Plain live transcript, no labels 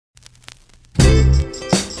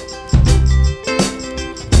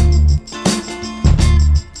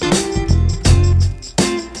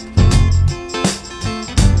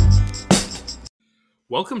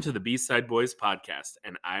Welcome to the B-Side Boys podcast,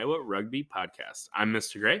 an Iowa Rugby podcast. I'm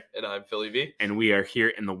Mr. Gray. And I'm Philly V. And we are here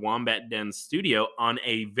in the Wombat Den studio on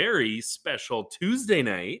a very special Tuesday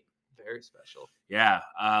night. Very special. Yeah.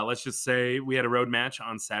 Let's just say we had a road match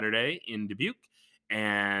on Saturday in Dubuque.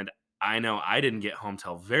 And I know I didn't get home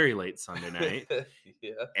till very late Sunday night.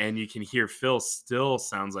 Yeah. And you can hear Phil still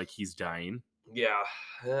sounds like he's dying. Yeah.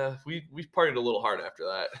 We partied a little hard after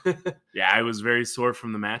that. Yeah, I was very sore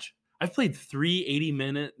from the match. I've played 3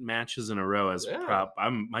 80-minute matches in a row as prop.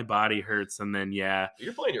 My body hurts, and then You're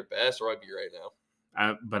playing your best rugby right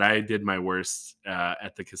now. But I did my worst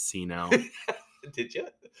at the casino. Did you?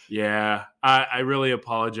 Yeah, I really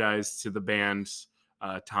apologize to the band,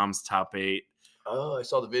 Tom's Top 8. Oh, I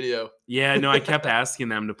saw the video. Yeah, no, I kept asking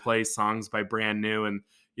them to play songs by Brand New, and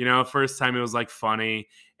first time it was like funny,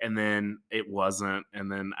 and then it wasn't,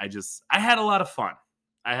 and then I had a lot of fun.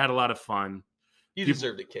 You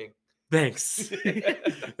deserved it, King. Thanks.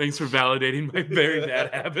 Thanks for validating my very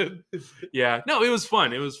bad habit. Yeah. No, it was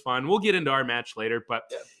fun. We'll get into our match later,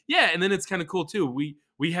 but yeah, and then it's kind of cool too.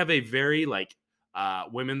 We have a very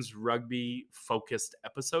women's rugby focused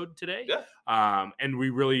episode today. Yeah. And we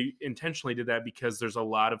really intentionally did that because there's a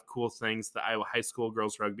lot of cool things. The Iowa High School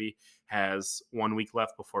girls rugby has 1 week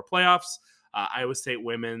left before playoffs. Iowa State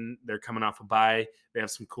women, they're coming off a bye. They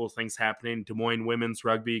have some cool things happening. Des Moines women's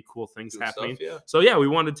rugby, cool things happening. Stuff, yeah. So yeah, we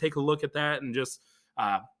wanted to take a look at that and just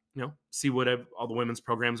see what all the women's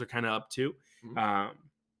programs are kind of up to.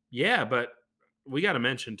 Mm-hmm. But we got to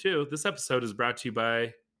mention too. This episode is brought to you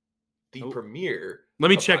by the premier. Let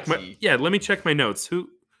me check my notes. Who?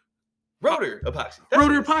 Rotor Epoxy.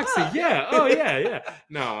 Rotor Epoxy. Yeah. Oh yeah.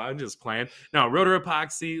 No, I'm just playing. No, Rotor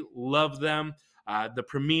Epoxy. Love them. The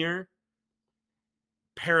premier.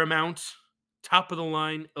 Paramount, top of the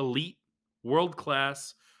line, elite, world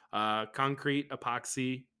class concrete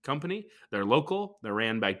epoxy company. They're local. They're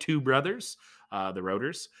ran by two brothers, the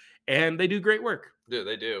Rotors, and they do great work. Dude,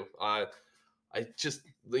 they do. I just,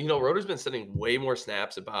 Rotor's been sending way more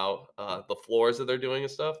snaps about the floors that they're doing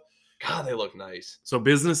and stuff. God, they look nice. So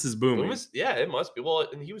business is booming. Yeah, it must be. Well,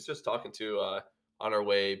 and he was just talking to on our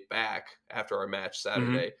way back after our match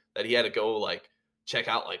Saturday that he had to go check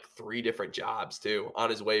out 3 different jobs too on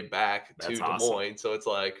his way back to Des Moines. So it's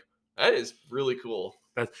that is really cool.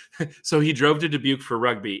 So he drove to Dubuque for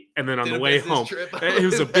rugby, and then on the way home, it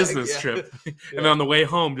was a business trip. And then on the way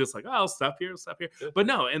home, just I'll stop here. Yeah. But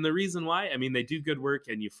no, and the reason why, they do good work,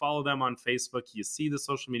 and you follow them on Facebook, you see the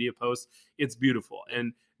social media posts, it's beautiful.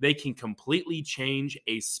 And they can completely change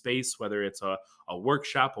a space, whether it's a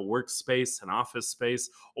workshop, a workspace, an office space,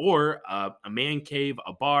 or a man cave,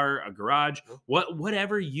 a bar, a garage,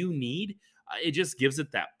 whatever you need. It just gives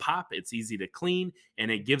it that pop. It's easy to clean,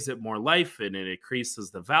 and it gives it more life, and it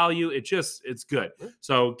increases the value. It's good.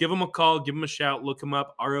 So give them a call, give them a shout, look them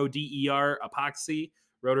up. RODER Epoxy,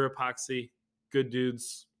 Rotor Epoxy. Good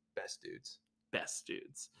dudes. Best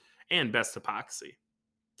dudes. And best epoxy.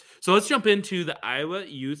 So let's jump into the Iowa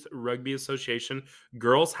Youth Rugby Association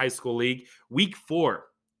Girls High School League. Week 4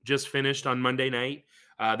 just finished on Monday night.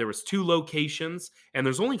 There was 2 locations, and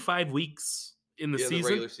there's only 5 weeks in the season. The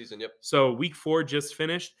regular season, yep. So week 4 just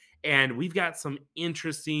finished, and we've got some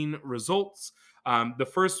interesting results. The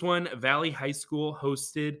first one, Valley High School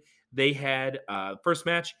hosted. They had first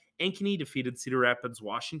match, Ankeny defeated Cedar Rapids,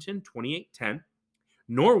 Washington, 28-10.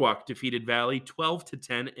 Norwalk defeated Valley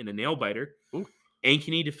 12-10 in a nail-biter. Ooh.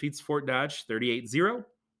 Ankeny defeats Fort Dodge 38-0.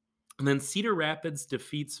 And then Cedar Rapids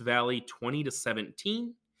defeats Valley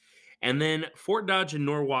 20-17. And then Fort Dodge and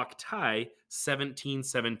Norwalk tie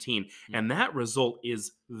 17-17. And that result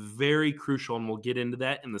is very crucial, and we'll get into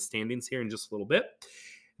that in the standings here in just a little bit.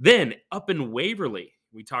 Then up in Waverly,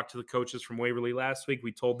 we talked to the coaches from Waverly last week.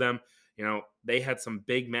 We told them, they had some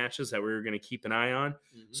big matches that we were going to keep an eye on.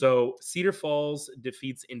 So Cedar Falls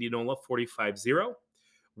defeats Indianola 45-0.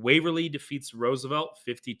 Waverly defeats Roosevelt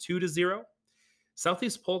 52-0.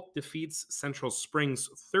 Southeast Polk defeats Central Springs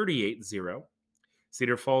 38-0.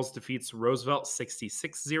 Cedar Falls defeats Roosevelt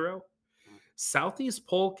 66-0. Southeast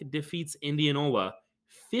Polk defeats Indianola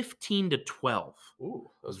 15-12. Ooh,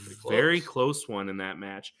 that was pretty close. Very close one in that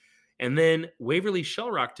match. And then Waverly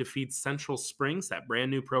Shellrock defeats Central Springs, that brand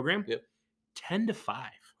new program, 10-5.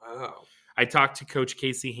 Wow. I talked to Coach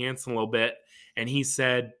Casey Hansen a little bit, and he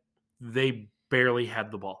said they barely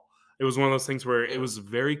had the ball. It was one of those things where it was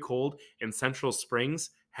very cold, and Central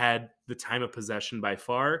Springs had the time of possession by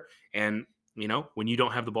far. And, when you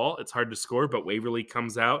don't have the ball, it's hard to score, but Waverly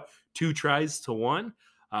comes out 2 tries to 1.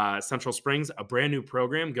 Central Springs, a brand new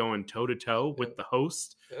program going toe-to-toe with the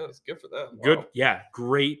host. Yeah, it's good for them. Wow. Good. Yeah,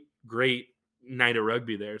 great night of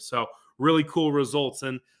rugby there. So really cool results.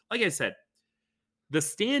 And like I said, the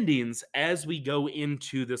standings as we go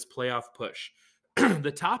into this playoff push,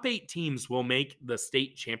 the top 8 teams will make the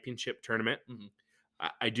state championship tournament. Mm-hmm.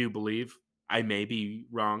 I do believe. I may be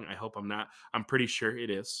wrong. I hope I'm not. I'm pretty sure it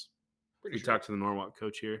is. We talked to the Norwalk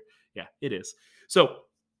coach here. Yeah, it is. So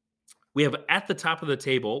we have at the top of the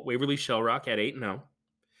table Waverly Shell Rock at 8-0,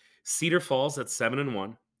 Cedar Falls at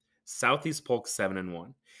 7-1, Southeast Polk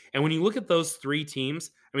 7-1. And when you look at those 3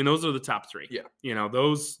 teams, I mean, those are the top 3. Yeah. You know,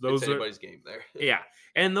 those it's are anybody's game there. yeah.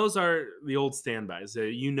 And those are the old standbys.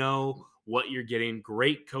 You know what you're getting.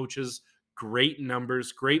 Great coaches, great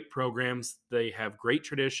numbers, great programs. They have great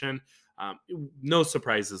tradition. No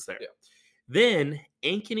surprises there. Yeah. Then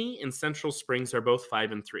Ankeny and Central Springs are both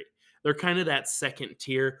 5-3. They're kind of that second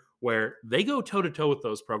tier where they go toe to toe with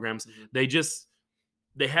those programs. Mm-hmm.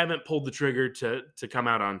 They haven't pulled the trigger to come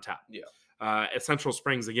out on top. Yeah. At Central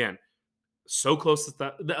Springs again, so close to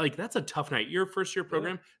that. Like that's a tough night. Your first year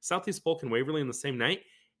program, Southeast Polk and Waverly in the same night,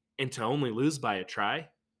 and to only lose by a try,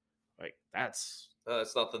 like that's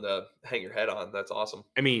nothing to hang your head on. That's awesome.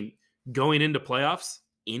 I mean, going into playoffs,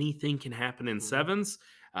 anything can happen in sevens.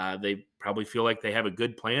 They probably feel like they have a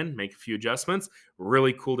good plan, make a few adjustments.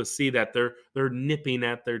 Really cool to see that they're nipping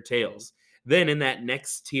at their tails. Then in that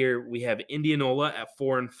next tier, we have Indianola at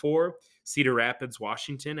 4-4, Cedar Rapids,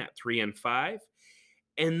 Washington at 3-5.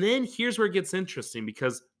 And then here's where it gets interesting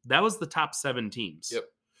because that was the top 7 teams. Yep.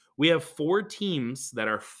 We have 4 teams that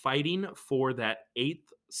are fighting for that 8th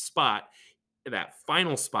spot, that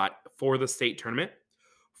final spot for the state tournament.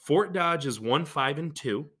 Fort Dodge is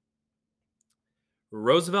 1-5-2.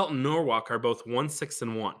 Roosevelt and Norwalk are both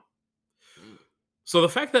 1-6-1. So the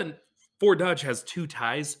fact that Fort Dodge has 2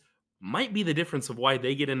 ties might be the difference of why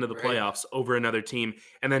they get into the playoffs over another team.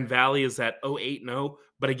 And then Valley is at 0-8-0.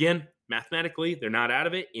 But again, mathematically, they're not out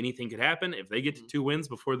of it. Anything could happen. If they get to 2 wins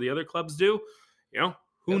before the other clubs do,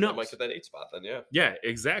 who knows? They might get that 8 spot then, yeah. Yeah,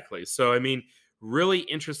 exactly. So, I mean, really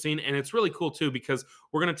interesting. And it's really cool, too, because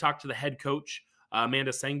we're going to talk to the head coach,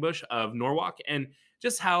 Amanda Sangbush of Norwalk, and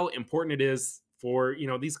just how important it is for,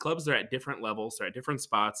 these clubs are at different levels, they're at different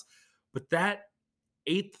spots. But that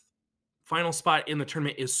 8th final spot in the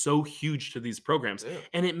tournament is so huge to these programs. Yeah.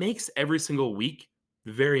 And it makes every single week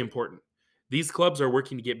very important. These clubs are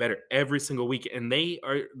working to get better every single week, and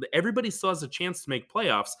everybody still has a chance to make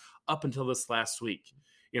playoffs up until this last week.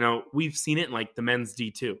 We've seen it in like the men's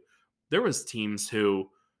D2. There was teams who,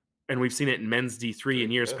 and we've seen it in men's D3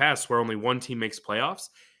 in years past, where only one team makes playoffs.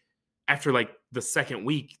 After like the second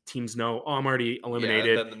week, teams know, I'm already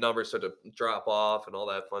eliminated. Yeah, then the numbers start to drop off and all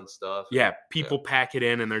that fun stuff. Yeah, people pack it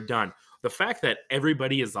in and they're done. The fact that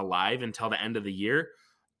everybody is alive until the end of the year,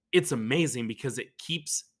 it's amazing because it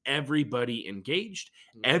keeps everybody engaged.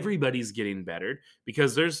 Everybody's getting better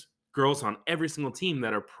because there's girls on every single team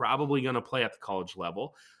that are probably going to play at the college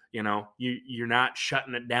level. You're not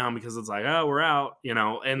shutting it down because it's like, oh, we're out,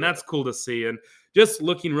 and that's cool to see. And just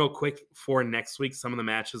looking real quick for next week, some of the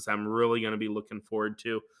matches I'm really going to be looking forward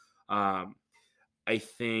to. I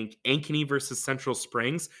think Ankeny versus Central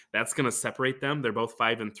Springs, that's going to separate them. They're both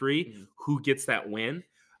 5-3. Who gets that win?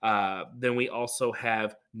 Then we also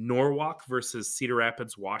have Norwalk versus Cedar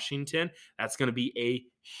Rapids, Washington. That's going to be a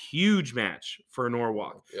huge match for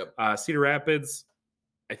Norwalk. Yep. Cedar Rapids,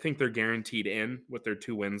 I think they're guaranteed in with their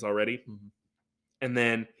 2 wins already. And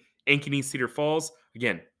then Ankeny, Cedar Falls,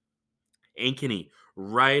 again, Ankeny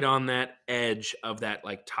right on that edge of that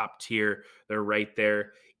like top tier. They're right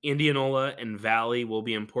there. Indianola and Valley will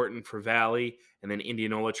be important for Valley, and then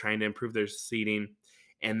Indianola trying to improve their seeding.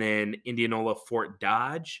 And then Indianola, Fort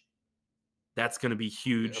Dodge. That's going to be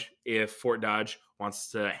huge if Fort Dodge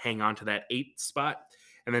wants to hang on to that 8th spot.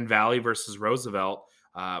 And then Valley versus Roosevelt.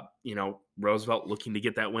 Roosevelt looking to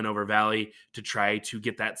get that win over Valley to try to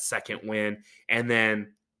get that second win. And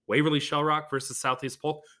then Waverly Shell Rock versus Southeast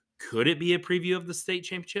Polk. Could it be a preview of the state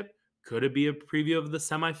championship? Could it be a preview of the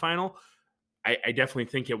semifinal? I definitely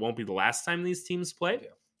think it won't be the last time these teams play.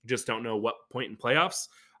 Just don't know what point in playoffs.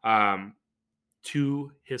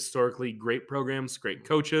 2 historically great programs, great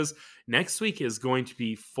coaches. Next week is going to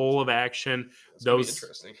be full of action.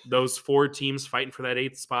 Those 4 teams fighting for that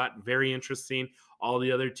 8th spot, very interesting. All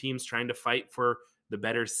the other teams trying to fight for the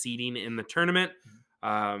better seeding in the tournament.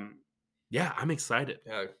 I'm excited.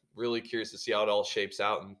 Yeah, really curious to see how it all shapes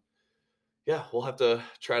out. And we'll have to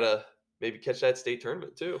try to maybe catch that state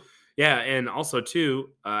tournament too. Yeah, and also,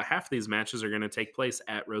 too, half of these matches are going to take place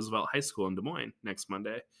at Roosevelt High School in Des Moines next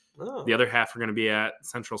Monday. Oh. The other half are going to be at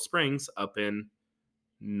Central Springs up in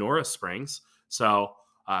Norris Springs. So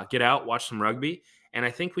get out, watch some rugby. And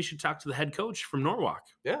I think we should talk to the head coach from Norwalk.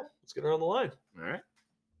 Yeah, let's get her on the line. All right.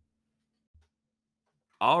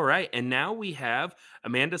 All right. And now we have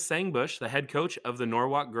Amanda Sangbush, the head coach of the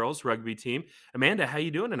Norwalk girls rugby team. Amanda, how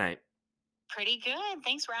you doing tonight? Pretty good.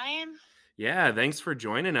 Thanks, Ryan. Yeah, thanks for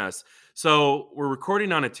joining us. So we're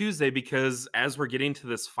recording on a Tuesday because as we're getting to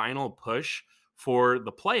this final push for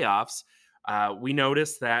the playoffs, we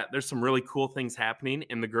noticed that there's some really cool things happening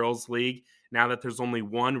in the girls' league now that there's only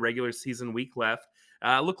one regular season week left.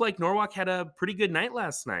 Looked like Norwalk had a pretty good night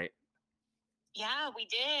last night. Yeah, we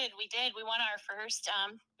did. We won our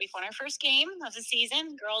first game of the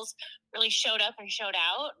season. Girls really showed up and showed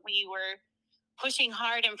out. We were pushing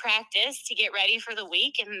hard in practice to get ready for the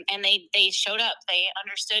week, and they showed up. They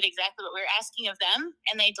understood exactly what we were asking of them,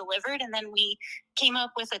 and they delivered. And then we came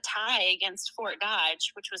up with a tie against Fort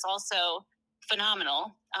Dodge, which was also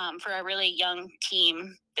phenomenal for a really young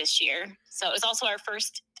team this year. So it was also our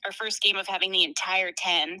first game of having the entire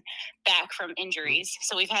 10 back from injuries.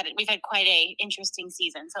 So we've had quite a interesting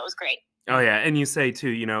season. So it was great. Oh yeah, and you say too,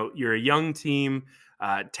 you're a young team,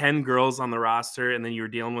 10 girls on the roster, and then you were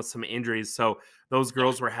dealing with some injuries. So those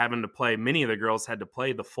girls were having to play. Many of the girls had to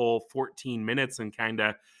play the full 14 minutes and kind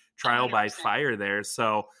of trial 100%. by fire there.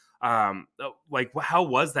 So, how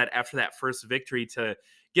was that after that first victory to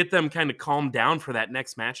get them kind of calmed down for that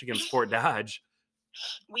next match against Fort Dodge?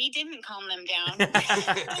 We didn't calm them down.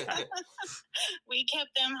 We kept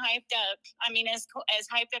them hyped up. I mean, as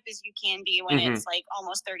hyped up as you can be when it's like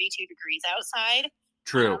almost 32 degrees outside.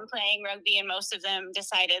 True. Playing rugby, and most of them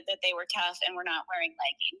decided that they were tough and were not wearing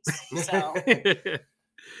leggings. So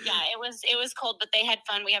yeah, it was cold, but they had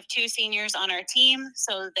fun. We have 2 seniors on our team,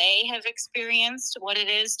 so they have experienced what it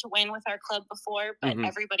is to win with our club before, but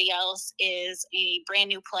everybody else is a brand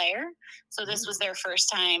new player. So this was their first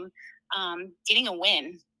time getting a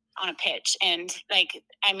win on a pitch. And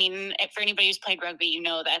for anybody who's played rugby,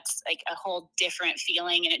 that's like a whole different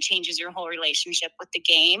feeling, and it changes your whole relationship with the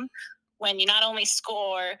game when you not only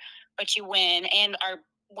score, but you win. And our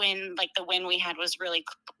win, like the win we had, was really,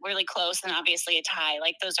 really close, and obviously a tie.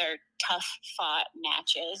 Like, those are tough fought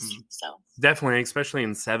matches. So definitely, especially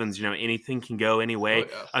in sevens, anything can go anyway.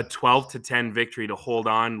 Oh, yeah. A 12-10 victory to hold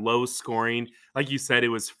on, low scoring. Like you said, it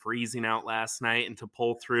was freezing out last night, and to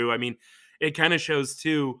pull through. I mean, it kind of shows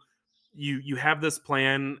too, you have this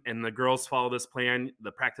plan, and the girls follow this plan,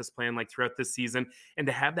 the practice plan, like throughout this season, and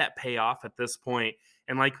to have that pay off at this point.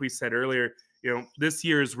 And like we said earlier, this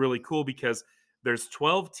year is really cool because there's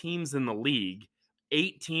 12 teams in the league.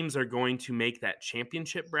 8 teams are going to make that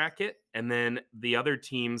championship bracket, and then the other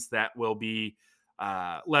teams that will be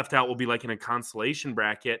left out will be like in a consolation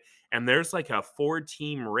bracket. And there's like a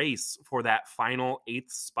 4-team race for that final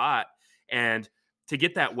 8th spot. And to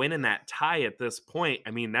get that win and that tie at this point,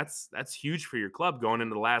 I mean, that's huge for your club going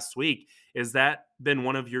into the last week. Is that been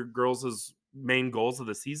one of your girls' main goals of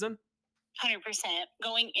the season? 100%.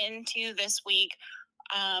 Going into this week,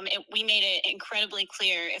 we made it incredibly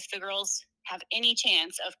clear, if the girls have any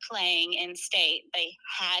chance of playing in state, they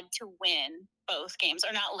had to win both games,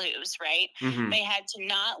 or not lose, right? They had to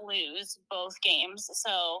not lose both games.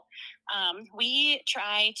 So we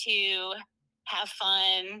try to have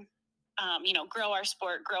fun, grow our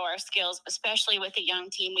sport, grow our skills, especially with a young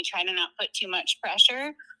team. We try to not put too much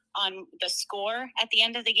pressure on the score at the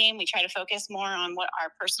end of the game. We try to focus more on what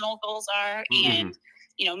our personal goals are and,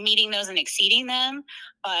 meeting those and exceeding them.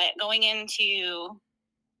 But going into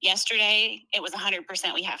yesterday, it was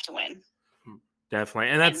 100% we have to win. Definitely.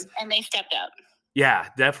 And they stepped up. Yeah,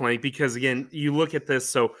 definitely. Because again, you look at this.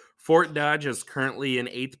 So Fort Dodge is currently in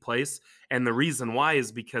 8th place. And the reason why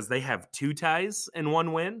is because they have 2 ties and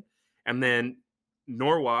 1 win. And then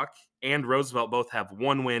Norwalk and Roosevelt both have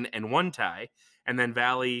 1 win and 1 tie. And then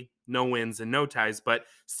Valley, no wins and no ties. But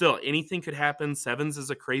still, anything could happen. Sevens is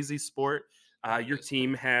a crazy sport. Your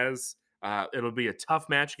team has, it'll be a tough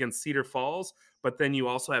match against Cedar Falls. But then you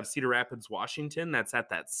also have Cedar Rapids, Washington. That's at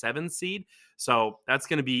that 7 seed. So that's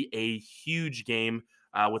going to be a huge game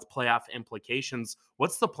with playoff implications.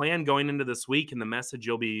 What's the plan going into this week and the message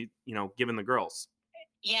you'll be, giving the girls?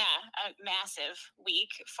 Yeah, a massive week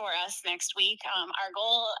for us next week. Our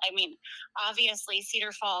goal, obviously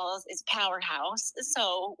Cedar Falls is powerhouse.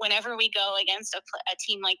 So whenever we go against a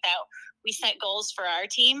team like that, we set goals for our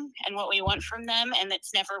team and what we want from them. And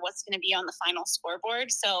it's never what's going to be on the final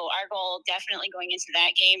scoreboard. So our goal definitely going into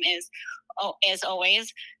that game is, as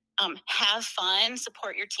always, have fun,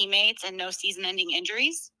 support your teammates, and no season-ending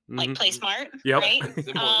injuries. Like, play smart, right?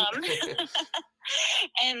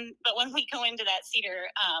 But when we go into that Cedar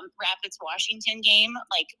Rapids Washington game,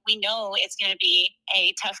 like, we know it's going to be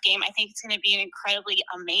a tough game. I think it's going to be an incredibly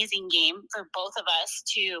amazing game for both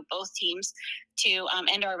teams to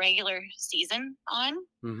end our regular season on.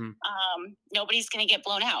 Mm-hmm. Nobody's going to get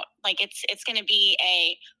blown out. Like, it's going to be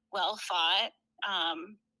a well fought,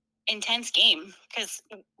 intense game, because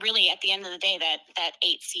really at the end of the day that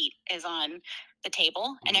 8th seat is on the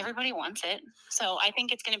table and everybody wants it. So I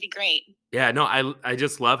think it's going to be great. Yeah, no, I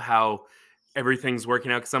just love how everything's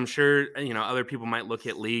working out, because I'm sure, other people might look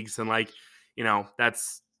at leagues and like,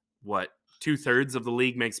 that's what 2/3 of the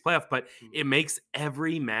league makes playoff, but it makes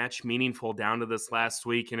every match meaningful down to this last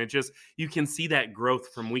week. And you can see that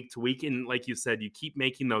growth from week to week. And like you said, you keep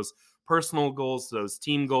making those personal goals, those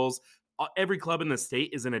team goals. Every club in the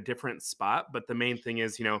state is in a different spot, but the main thing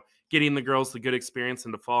is, getting the girls the good experience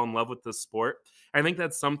and to fall in love with the sport. I think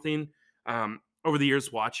that's something, over the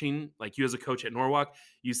years, watching like you as a coach at Norwalk,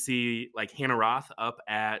 you see like Hannah Roth up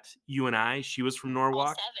at UNI. She was from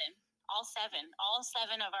Norwalk. All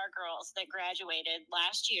seven of our girls that graduated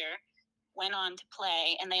last year went on to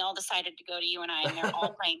play, and they all decided to go to UNI, and they're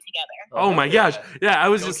all playing together. Oh my gosh. Yeah, I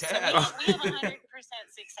was we have 100%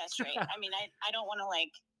 success rate. I mean, I don't want to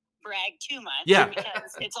like brag too much,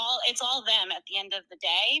 because it's all them at the end of the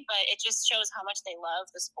day, but it just shows how much they love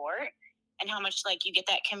the sport and how much like you get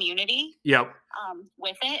that community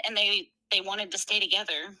with it, and they wanted to stay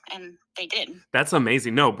together, and they did. That's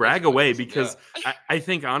amazing. No, brag away, because I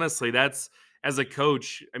think honestly that's, as a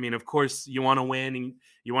coach, I mean, of course you want to win and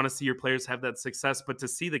you want to see your players have that success, but to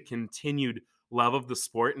see the continued love of the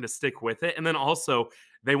sport and to stick with it. And then also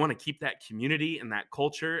they want to keep that community and that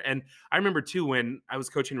culture. And I remember too, when I was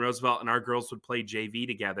coaching Roosevelt and our girls would play JV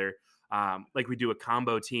together, like we do a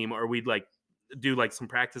combo team, or we'd like do like some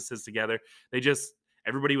practices together.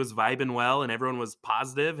 Everybody was vibing well, and everyone was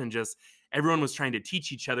positive, and just everyone was trying to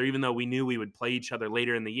teach each other, even though we knew we would play each other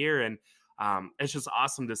later in the year. And it's just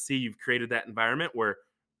awesome to see you've created that environment where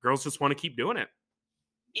girls just want to keep doing it.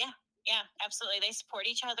 Yeah, absolutely. They support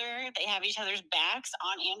each other. They have each other's backs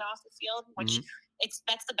on and off the field, which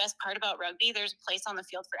that's the best part about rugby. There's a place on the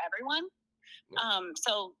field for everyone.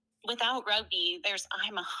 So without rugby,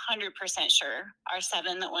 I'm 100% sure our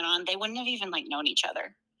 7 that went on, they wouldn't have even like known each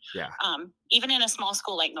other. Yeah. Even in a small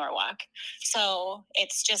school like Norwalk. So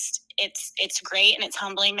it's great, and it's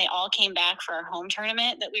humbling. They all came back for our home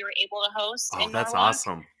tournament that we were able to host in Norwalk. That's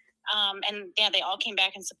awesome. And yeah, they all came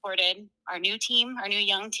back and supported our new team, our new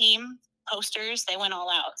young team, posters. They went all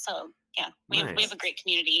out. So yeah, we have a great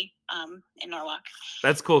community in Norwalk.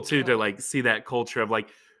 That's cool too, to like see that culture of like,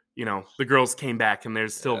 the girls came back and they're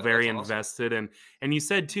still very invested. Awesome. And you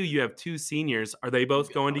said too, you have 2 seniors. Are they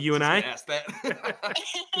both going to UNI? Ask that.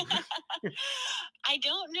 I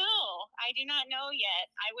don't know. I do not know yet.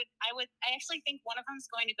 I actually think one of them is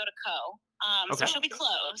going to go to Co. So she'll be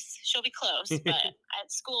close. But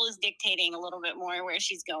school is dictating a little bit more where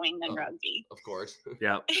she's going than rugby. Of course.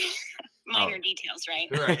 Yeah. Minor details,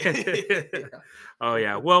 right? Right. Oh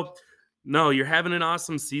yeah. Well, no, you're having an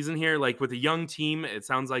awesome season here. Like with a young team, it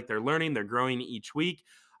sounds like they're learning, they're growing each week.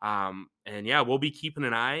 And yeah, we'll be keeping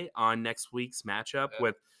an eye on next week's matchup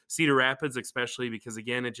with Cedar Rapids, especially because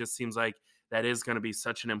again, it just seems like that is going to be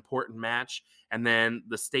such an important match. And then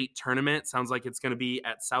the state tournament sounds like it's going to be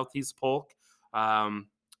at Southeast Polk on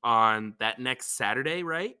that next Saturday,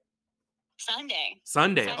 right? Sunday.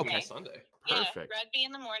 Okay. Sunday. Perfect. Yeah, rugby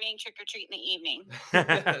in the morning, trick or treat in the evening.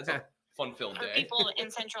 That's a fun-filled day. For people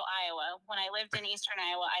in Central Iowa. When I lived in Eastern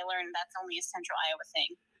Iowa, I learned that's only a Central Iowa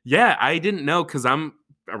thing. Yeah, I didn't know, because I'm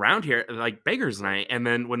around here, like Beggars Night. And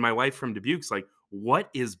then when my wife from Dubuque's like, what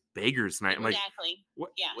is Beggars Night? I'm like, exactly.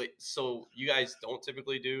 What? Yeah. Wait, so you guys don't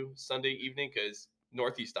typically do Sunday evening? Because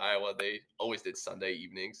Northeast Iowa, they always did Sunday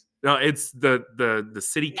evenings. No, it's the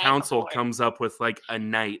city council comes up with like a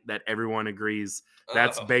night that everyone agrees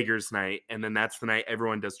that's Beggars Night, and then that's the night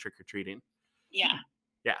everyone does trick or treating. Yeah.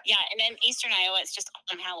 Yeah. Yeah, and then Eastern Iowa, it's just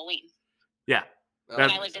on Halloween. Yeah. When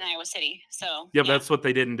I lived in Iowa City, so yeah, that's what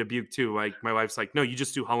they did in Dubuque too. Like my wife's like, no, you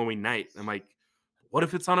just do Halloween night. I'm like, what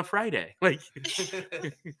if it's on a Friday? Like,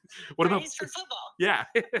 what about for football? Yeah.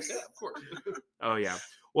 Yeah, of course. Oh yeah.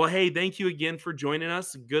 Well, hey, thank you again for joining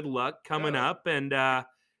us. Good luck coming up, and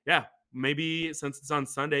yeah, maybe since it's on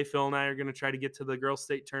Sunday, Phil and I are going to try to get to the girls'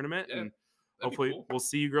 state tournament, and hopefully we'll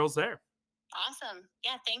see you girls there. Awesome.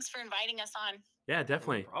 Yeah, thanks for inviting us on. Yeah,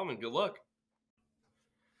 definitely. No problem. Good luck.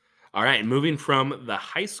 All right, moving from the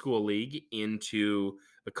high school league into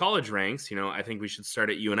the college ranks, I think we should start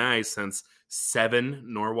at UNI since 7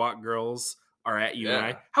 Norwalk girls are at UNI.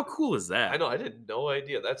 Yeah. How cool is that? I know. I had no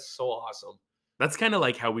idea. That's so awesome. That's kind of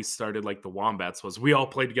like how we started, like the Wombats was. We all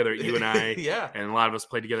played together at UNI, Yeah. and a lot of us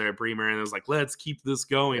played together at Bremer, and it was like, let's keep this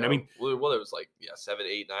going. Yeah. I mean, well, there was like 7,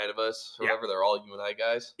 8, 9 of us, or Yeah. whatever. They're all UNI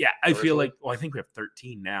guys. yeah, I feel originally. like, well, I think we have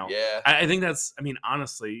 13 now. Yeah. I think that's, I mean,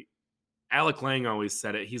 honestly, Alec Lang always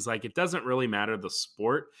said it. He's like, it doesn't really matter the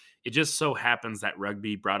sport. It just so happens that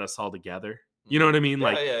rugby brought us all together. You know what I mean? Yeah,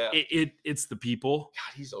 like, yeah. it's the people.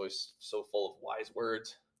 God, he's always so full of wise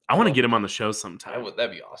words. I want to get him on the show sometime.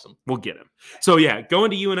 That'd be awesome. We'll get him. So, yeah,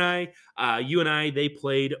 going to UNI. UNI, they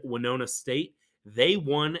played Winona State. They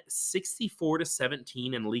won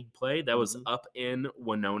 64-17 in league play. That was up in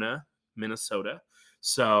Winona, Minnesota.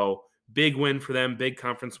 So, big win for them. Big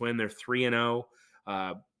conference win. They're 3-0.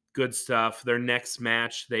 Good stuff. Their next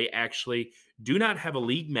match, they actually do not have a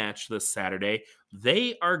league match this Saturday.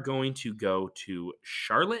 They are going to go to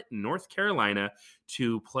Charlotte, North Carolina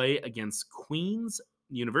to play against Queens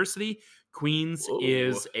University. Queens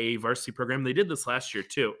is a varsity program. They did this last year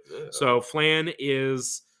too. Yeah. So Flan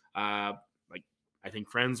is I think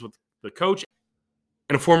friends with the coach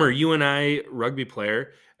and a former UNI rugby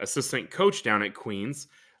player, assistant coach down at Queens,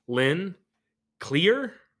 Lynn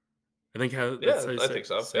Clear. I think that's how you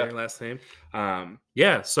say her last name.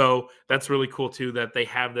 So that's really cool too that they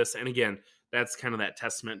have this. And again, that's kind of that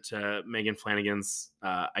testament to Megan Flanagan's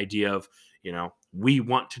idea of, we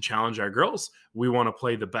want to challenge our girls. We want to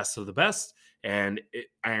play the best of the best, and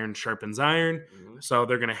iron sharpens iron. So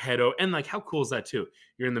they're going to head over. And like, how cool is that too?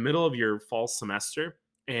 You're in the middle of your fall semester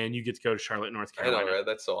and you get to go to Charlotte, North Carolina. I know, right?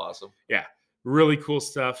 That's so awesome. Yeah. Really cool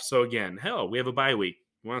stuff. So again, we have a bye week.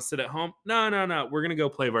 You want to sit at home? No. We're going to go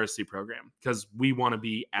play varsity program because we want to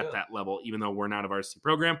be at that level, even though we're not a varsity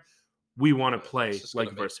program. We want to play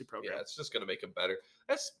like a varsity program. Yeah, it's just going to make them better.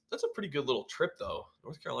 That's a pretty good little trip, though.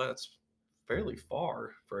 North Carolina's fairly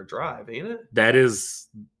far for a drive, ain't it? That is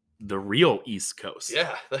the real East Coast.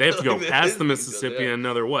 Yeah. They have to go past the Mississippi in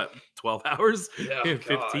another, 12 hours? Yeah,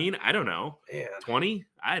 15? I don't know. Man. 20?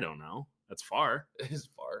 I don't know. That's far. It is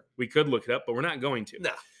far. We could look it up, but we're not going to.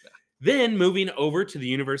 No. Then moving over to the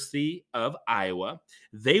University of Iowa,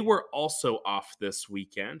 they were also off this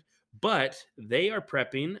weekend, but they are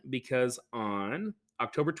prepping because on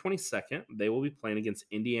October 22nd, they will be playing against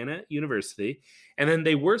Indiana University. And then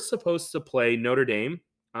they were supposed to play Notre Dame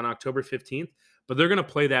on October 15th, but they're going to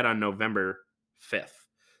play that on November 5th.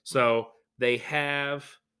 So they have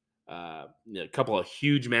a couple of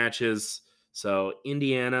huge matches. So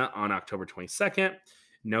Indiana on October 22nd.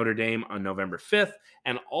 Notre Dame on November 5th.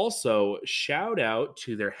 And also, shout out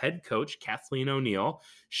to their head coach, Kathleen O'Neill.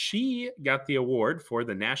 She got the award for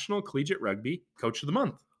the National Collegiate Rugby Coach of the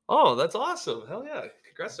Month. Oh, that's awesome. Hell yeah.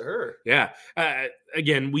 Congrats to her. Yeah.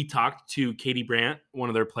 Again, we talked to Katie Brandt, one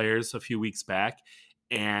of their players, a few weeks back.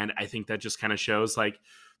 And I think that just kind of shows, like,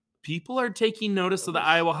 people are taking notice of the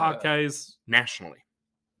Iowa Hawkeyes nationally.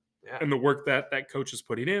 Yeah. And the work that coach is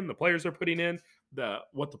putting in, the players are putting in,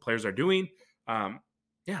 what the players are doing.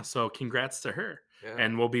 So congrats to her. Yeah.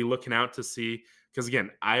 And we'll be looking out to see, because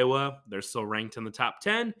again, Iowa, they're still ranked in the top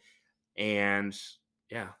 10. And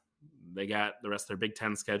they got the rest of their Big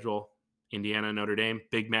Ten schedule. Indiana, Notre Dame,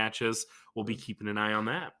 big matches. We'll be keeping an eye on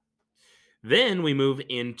that. Then we move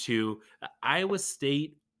into the Iowa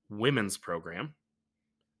State women's program.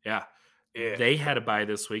 Yeah. They had a bye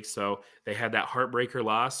this week, so they had that heartbreaker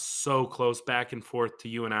loss. So close back and forth to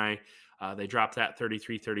UNI. They dropped that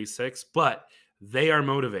 33-36, but they are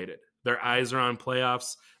motivated. Their eyes are on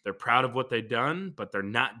playoffs. They're proud of what they've done, but they're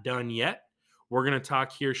not done yet. We're going to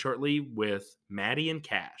talk here shortly with Madie and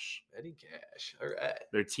Cash. Madie and Cash. All right.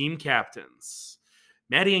 Their team captains.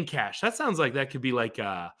 Madie and Cash. That sounds like that could be like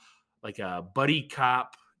a buddy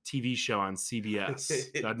cop TV show on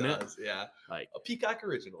CBS, doesn't it? Yeah. Like a Peacock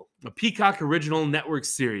original. A Peacock original network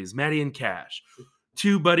series, Madie and Cash.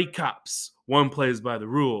 Two buddy cops. One plays by the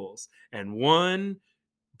rules, and one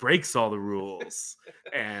breaks all the rules.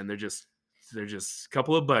 And they're just a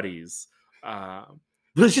couple of buddies.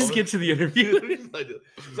 Let's just get to the interview.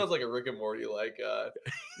 Sounds like a Rick and Morty, the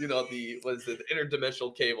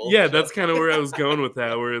interdimensional cable. Yeah, that's kind of where I was going with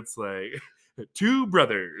that, where it's like two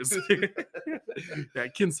brothers.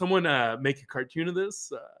 Can someone make a cartoon of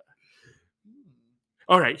this?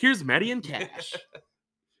 All right, here's Madie and Cash.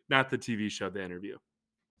 Not the TV show, the interview.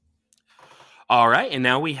 All right, and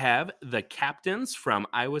now we have the captains from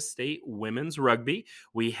Iowa State women's rugby.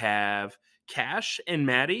 We have Cash and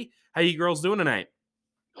Madie. How you girls doing tonight?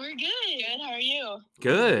 We're good. How are you?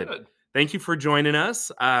 Good. Thank you for joining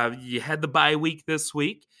us. You had the bye week this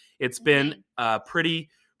week. It's been a pretty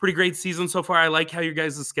great season so far. I like how your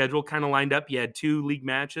guys' schedule kind of lined up. You had 2 league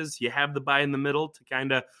matches. You have the bye in the middle to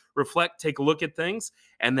kind of reflect, take a look at things.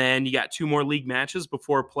 And then you got 2 more league matches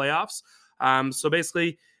before playoffs. So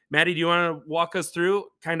basically, Madie, do you want to walk us through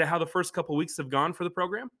kind of how the first couple weeks have gone for the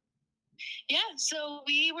program? Yeah, so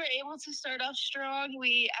we were able to start off strong.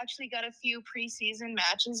 We actually got a few preseason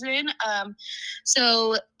matches in.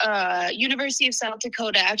 University of South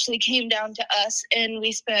Dakota actually came down to us, and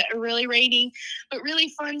we spent a really rainy but really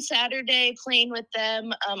fun Saturday playing with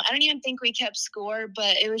them. I don't even think we kept score,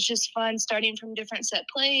 but it was just fun starting from different set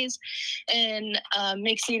plays and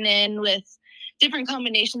mixing in with different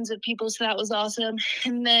combinations of people, so that was awesome.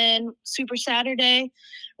 And then Super Saturday,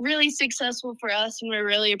 really successful for us, and we're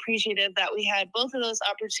really appreciative that we had both of those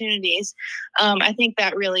opportunities. I think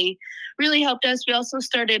that really helped us. We also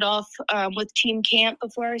started off with team camp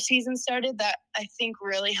before our season started. That I think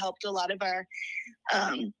really helped a lot of our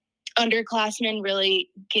underclassmen really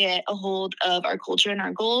get a hold of our culture and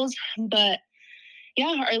our goals. But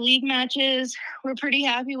yeah, our league matches, we're pretty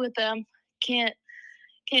happy with them. Can't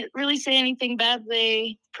really say anything bad.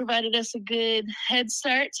 They provided us a good head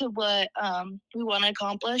start to what we want to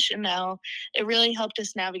accomplish, and now it really helped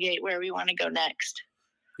us navigate where we want to go next.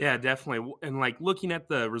 Yeah, definitely. And like looking at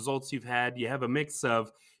the results you've had, you have a mix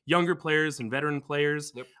of younger players and veteran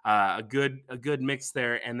players. Yep. A good mix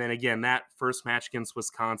there. And then again, that first match against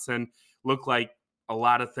Wisconsin looked like a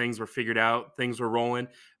lot of things were figured out. Things were rolling.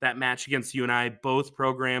 That match against UNI, both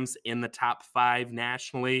programs in the top 5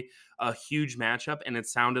 nationally, a huge matchup. And it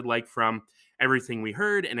sounded like from everything we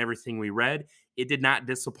heard and everything we read, it did not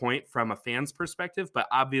disappoint from a fan's perspective. But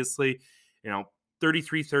obviously,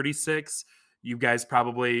 33-36, you guys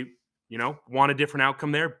probably, want a different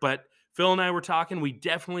outcome there. But Phil and I were talking, we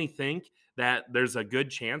definitely think that there's a good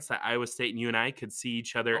chance that Iowa State and UNI could see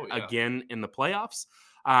each other again in the playoffs.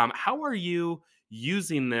 How are you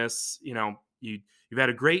using this? You've had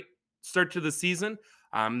a great start to the season.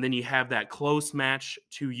 Then you have that close match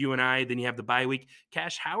to UNI. Then you have the bye week.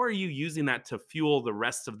 Cash, how are you using that to fuel the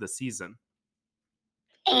rest of the season?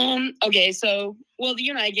 Okay, so, the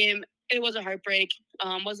UNI game, it was a heartbreak.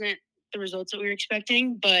 Wasn't the results that we were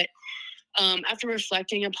expecting, but after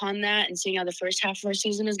reflecting upon that and seeing how the first half of our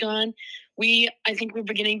season has gone, I think we're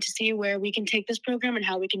beginning to see where we can take this program and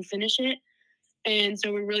how we can finish it. And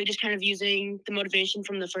so we're really just kind of using the motivation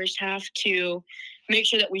from the first half to make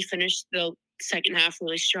sure that we finish the second half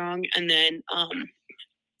really strong. And then, I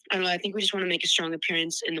don't know, I think we just want to make a strong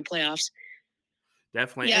appearance in the playoffs.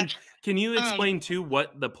 Definitely. Yeah. And can you explain, too,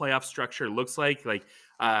 what the playoff structure looks like? Like,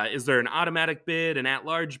 is there an automatic bid, an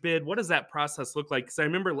at-large bid? What does that process look like? Because I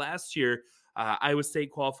remember last year, Iowa State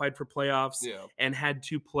qualified for playoffs and had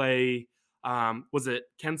to play, was it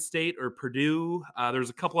Kent State or Purdue? There was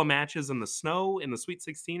a couple of matches in the snow in the Sweet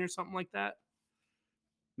 16 or something like that.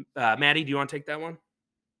 Madie, do you want to take that one?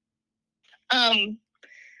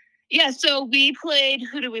 Yeah, so we played,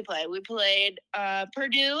 who did we play? We played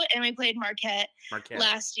Purdue and we played Marquette.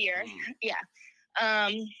 Last year. Yeah.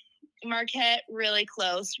 Marquette, really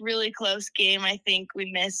close game. I think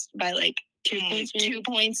we missed by like 2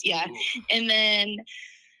 points. Yeah. And then,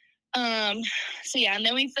 and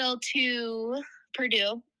then we fell to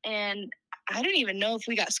Purdue, and I don't even know if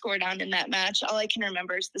we got scored on in that match. All I can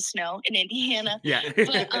remember is the snow in Indiana. Yeah.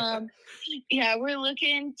 But, we're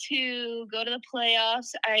looking to go to the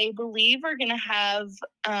playoffs. I believe we're going to have...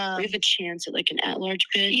 we have a chance at like an at-large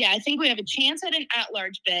bid. Yeah, I think we have a chance at an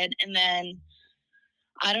at-large bid. And then,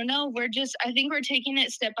 I don't know, I think we're taking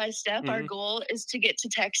it step by step. Mm-hmm. Our goal is to get to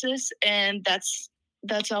Texas, and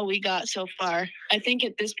that's all we got so far. I think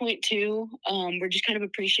at this point, too, we're just kind of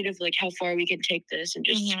appreciative of like how far we can take this and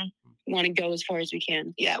just... Mm-hmm. Want to go as far as we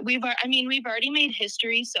can. Yeah, we've already made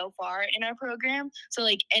history so far in our program, so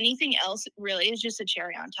like anything else really is just a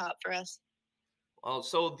cherry on top for us. Well,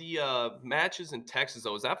 so the matches in Texas,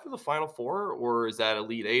 though, is that for the Final Four, or is that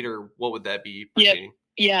Elite Eight, or what would that be? Yep.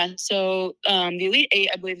 Yeah, so the Elite Eight,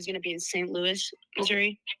 I believe, is going to be in St. Louis,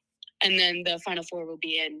 Missouri, and then the Final Four will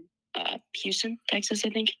be in Houston, Texas, I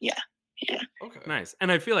think. Yeah. Okay. Nice.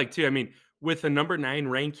 And I feel like, too, with the number 9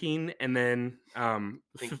 ranking, and then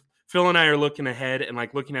Phil and I are looking ahead and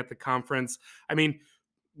like looking at the conference.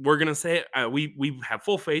 We're going to say we have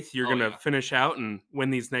full faith you're going to finish out and win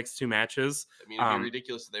these next 2 matches. It'd be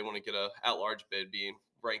ridiculous if they want to get a at-large bid being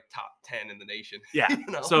ranked top 10 in the nation. Yeah.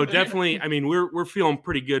 So definitely, we're feeling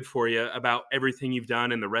pretty good for you about everything you've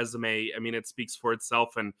done and the resume. It speaks for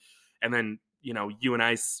itself. And then, you and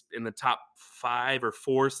I in the top 5 or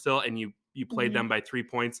 4 still, and you played them by 3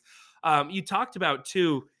 points. You talked about,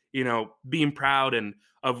 too, being proud and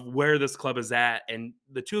of where this club is at. And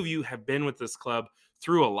the 2 of you have been with this club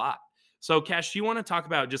through a lot. So, Cash, do you want to talk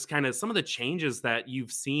about just kind of some of the changes that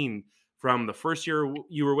you've seen from the first year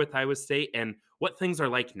you were with Iowa State and what things are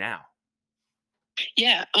like now?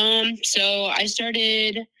 Yeah. So I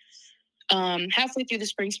started halfway through the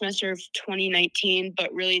spring semester of 2019,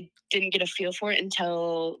 but really didn't get a feel for it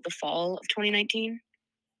until the fall of 2019.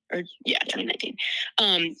 2019.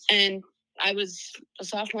 And I was a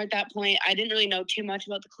sophomore at that point. I didn't really know too much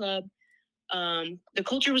about the club. The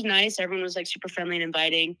culture was nice. Everyone was like super friendly and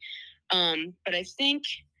inviting. But I think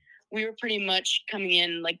we were pretty much coming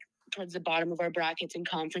in like towards the bottom of our brackets and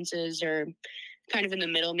conferences, or kind of in the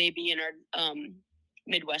middle, maybe in our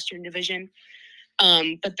Midwestern division.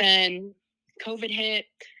 But then COVID hit,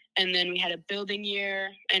 and then we had a building year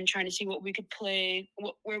and trying to see what we could play,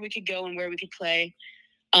 where we could go and where we could play.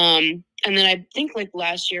 And then I think like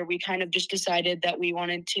last year we kind of just decided that we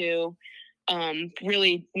wanted to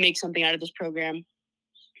really make something out of this program.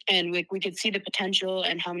 And we could see the potential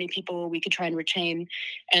and how many people we could try and retain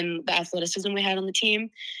and the athleticism we had on the team.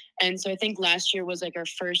 And so I think last year was like our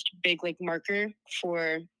first big like marker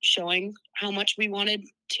for showing how much we wanted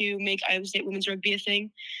to make Iowa State women's rugby a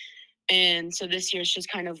thing. And so this year is just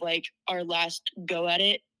kind of like our last go at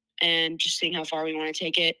it and just seeing how far we want to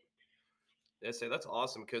take it. Yeah, that's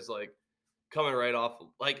awesome, because like coming right off,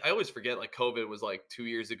 like I always forget like COVID was like 2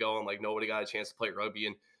 years ago and like nobody got a chance to play rugby,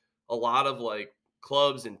 and a lot of like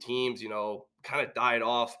clubs and teams, kind of died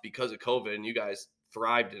off because of COVID, and you guys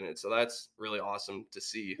thrived in it. So that's really awesome to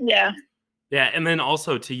see. Yeah. Yeah. And then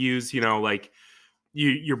also to use, like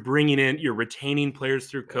you're bringing in, you're retaining players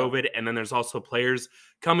through COVID. And then there's also players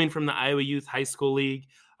coming from the Iowa Youth High School League,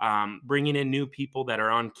 bringing in new people that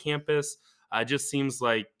are on campus. Just seems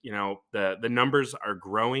like, the numbers are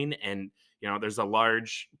growing, and, there's a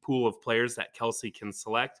large pool of players that Kelsey can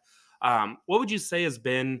select. What would you say has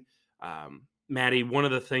been, Madie, one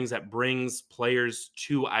of the things that brings players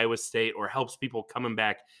to Iowa State or helps people coming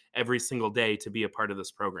back every single day to be a part of this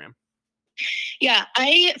program? Yeah,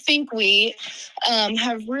 I think we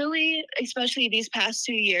have really, especially these past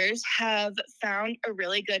 2 years, have found a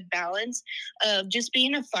really good balance of just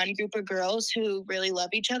being a fun group of girls who really love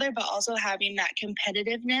each other, but also having that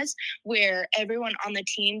competitiveness where everyone on the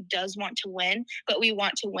team does want to win, but we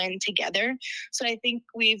want to win together. So I think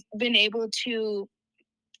we've been able to,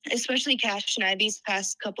 especially Cash and I, these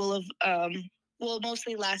past couple of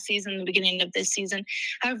mostly last season, the beginning of this season,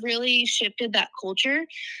 have really shifted that culture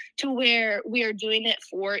to where we are doing it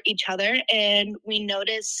for each other, and we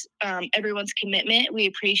notice everyone's commitment, we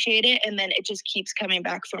appreciate it, and then it just keeps coming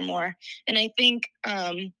back for more. And I think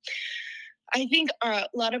a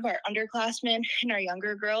lot of our underclassmen and our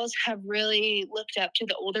younger girls have really looked up to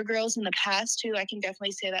the older girls in the past too. I can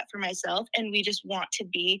definitely say that for myself, and we just want to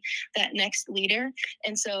be that next leader.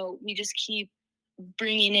 And so we just keep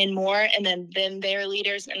bringing in more, and then they're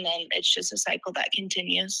leaders, and then it's just a cycle that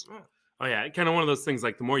continues. Oh yeah, kind of one of those things,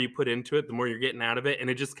 like the more you put into it, the more you're getting out of it, and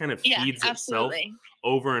it just kind of feeds itself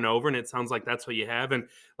over and over. And it sounds like that's what you have. And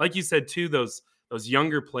like you said too, those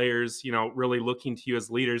younger players, really looking to you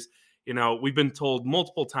as leaders. We've been told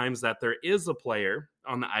multiple times that there is a player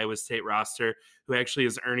on the Iowa State roster who actually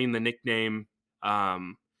is earning the nickname,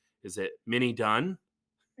 is it Minnie Dunn?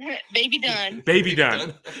 Baby Dunn. Baby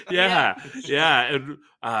Dunn. Yeah. And,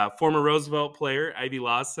 former Roosevelt player, Ivy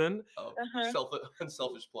Lawson. Oh,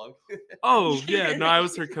 unselfish plug. Oh, yeah. No, I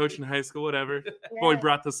was her coach in high school, whatever. Yeah. Boy,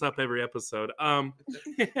 brought this up every episode.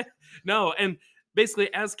 No, and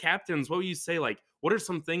basically as captains, what would you say, like, what are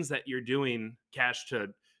some things that you're doing, Cash, to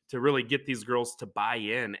really get these girls to buy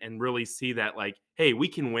in and really see that, like, hey, we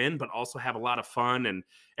can win, but also have a lot of fun,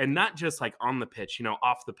 and not just like on the pitch,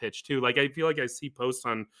 off the pitch too. Like, I feel like I see posts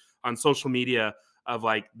on social media of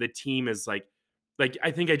like the team is like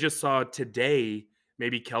I think I just saw today,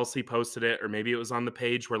 maybe Kelsey posted it, or maybe it was on the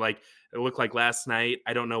page where like it looked like last night.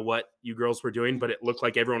 I don't know what you girls were doing, but it looked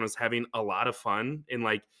like everyone was having a lot of fun in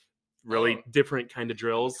like really different kind of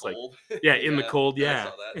drills. Like, yeah, in the cold. Yeah. I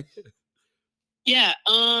saw that. Yeah.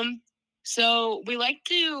 So we like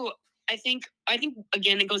to, I think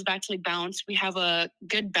again, it goes back to like balance. We have a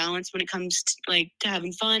good balance when it comes to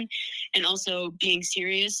having fun and also being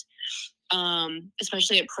serious.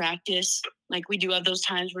 Especially at practice. Like, we do have those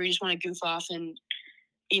times where you just want to goof off and,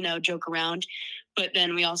 joke around. But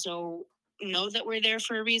then we also know that we're there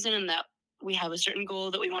for a reason and that we have a certain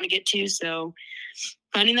goal that we want to get to. So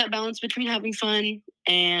finding that balance between having fun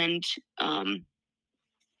and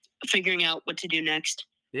figuring out what to do next.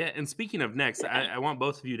 Yeah, and speaking of next, I want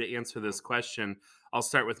both of you to answer this question. I'll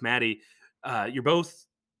start with Madie. You're both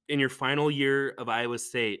in your final year of Iowa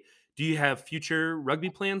State. Do you have future rugby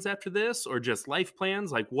plans after this, or just life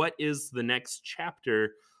plans? Like, what is the next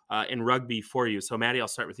chapter in rugby for you? So, Madie, I'll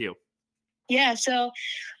start with you. Yeah, so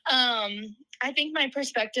I think my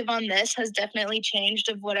perspective on this has definitely changed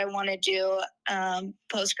of what I want to do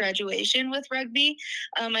post-graduation with rugby.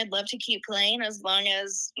 I'd love to keep playing as long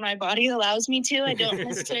as my body allows me to. I don't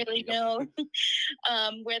necessarily know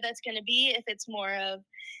where that's going to be, if it's more of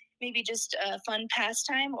maybe just a fun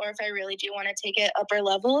pastime or if I really do want to take it upper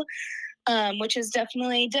level. Which is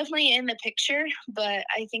definitely in the picture, but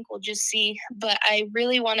I think we'll just see. But I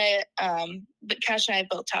really want to, but Cash and I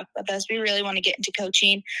both talked about this. We really want to get into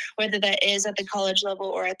coaching, whether that is at the college level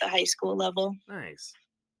or at the high school level. Nice.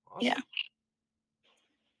 Awesome. Yeah.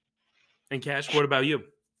 And Cash, what about you?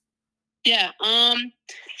 Yeah.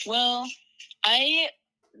 Well, I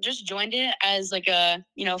just joined it as like a,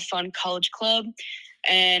 fun college club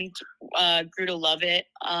and grew to love it.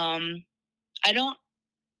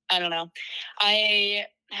 I don't know. I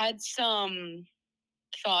had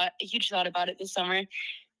a huge thought about it this summer,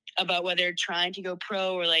 about whether trying to go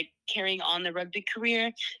pro or like carrying on the rugby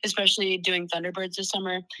career, especially doing Thunderbirds this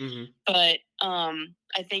summer. Mm-hmm. But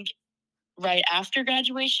I think right after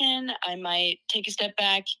graduation, I might take a step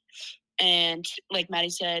back and, like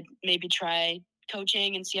Madie said, maybe try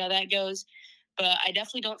coaching and see how that goes. But I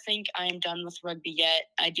definitely don't think I am done with rugby yet.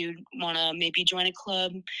 I do want to maybe join a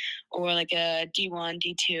club or like a D1,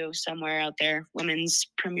 D2 somewhere out there, Women's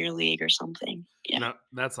Premier League or something. Yeah. No,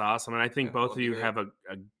 that's awesome. And I think both of you great. have a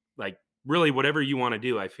like really whatever you want to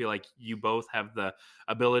do. I feel like you both have the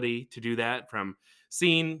ability to do that, from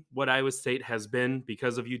seeing what Iowa State has been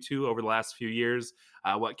because of you two over the last few years,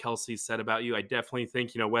 what Kelsey said about you. I definitely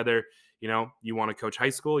think, whether, you want to coach high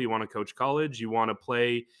school, you want to coach college, you want to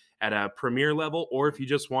play at a premier level, or if you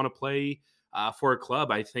just want to play for a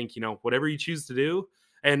club, I think, whatever you choose to do.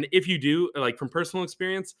 And if you do, like from personal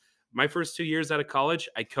experience, my first 2 years out of college,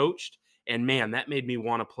 I coached. And man, that made me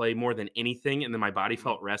want to play more than anything. And then my body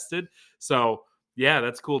felt rested. So yeah,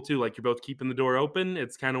 that's cool too. Like, you're both keeping the door open.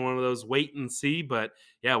 It's kind of one of those wait and see, but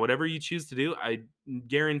yeah, whatever you choose to do, I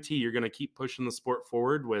guarantee you're going to keep pushing the sport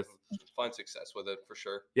forward with find success with it for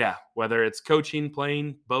sure. Yeah. Whether it's coaching,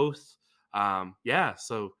 playing, both. Yeah.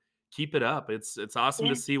 So keep it up. It's awesome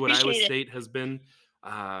to see what Iowa State has been.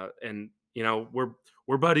 And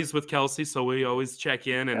we're buddies with Kelsey, so we always check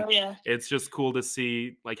in, and it's just cool to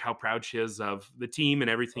see like how proud she is of the team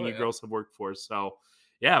and everything you girls have worked for. So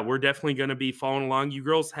yeah, we're definitely going to be following along. You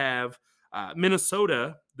girls have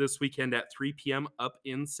Minnesota this weekend at 3 p.m. up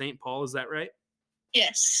in St. Paul. Is that right?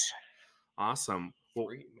 Yes. Awesome. Well,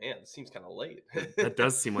 man, it seems kind of late. That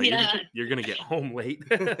does seem like you're going to get home late.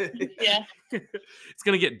 Yeah. It's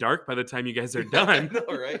going to get dark by the time you guys are done. I know,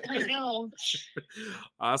 right? I know.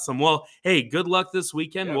 Awesome. Well, hey, good luck this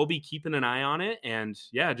weekend. Yeah. We'll be keeping an eye on it. And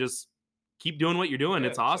yeah, just keep doing what you're doing.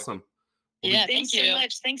 It's awesome. Thank you so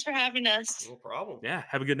much. Thanks for having us. No problem. Yeah,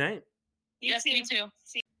 have a good night. You too.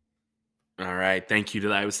 See. All right. Thank you to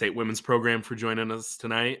the Iowa State women's program for joining us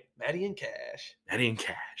tonight. Madie and Cash. Madie and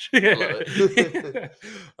Cash. I love it.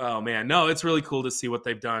 Oh, man. No, it's really cool to see what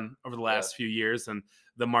they've done over the last few years and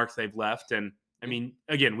the mark they've left. And, I mean,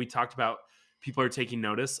 again, we talked about people are taking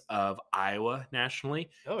notice of Iowa nationally.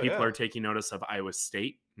 People are taking notice of Iowa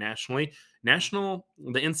State nationally. The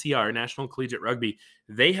NCR, National Collegiate Rugby,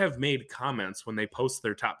 they have made comments when they post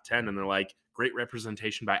their top 10, and they're like, great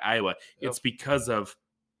representation by Iowa. It's because of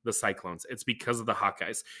the Cyclones. It's because of the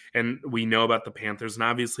Hawkeyes. And we know about the Panthers, and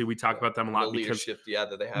obviously we talk about them a lot. The leadership,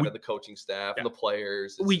 that they have at the coaching staff and the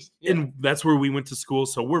players. And that's where we went to school,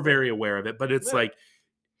 so we're very aware of it. But it's like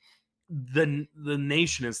the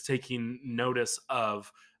nation is taking notice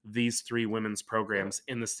of these three women's programs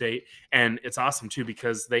in the state. And it's awesome, too,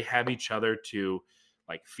 because they have each other to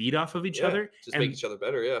like feed off of each other. Just make each other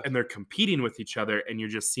better, And they're competing with each other, and you're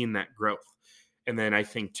just seeing that growth. And then I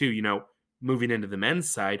think, too, moving into the men's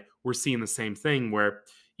side, we're seeing the same thing where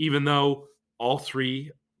even though all three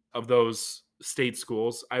of those state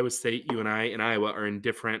schools, Iowa State, UNI, and Iowa, are in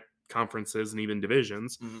different conferences and even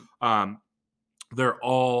divisions, they're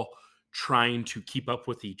all trying to keep up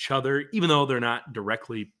with each other, even though they're not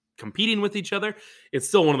directly competing with each other. It's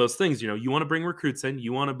still one of those things, you want to bring recruits in,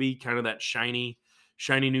 you want to be kind of that shiny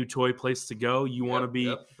new toy place to go. You want to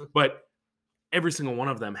be, but every single one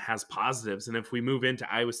of them has positives. And if we move into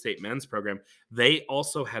Iowa State men's program, they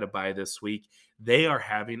also had a bye this week. They are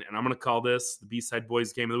having, and I'm going to call this the B-Side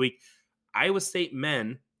Boys game of the week, Iowa State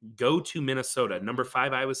men go to Minnesota, number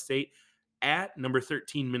 5 Iowa State at number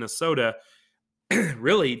 13 Minnesota.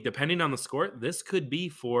 Really, depending on the score, this could be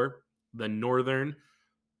for the Northern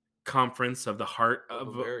Conference of the Heart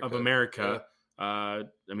of America. I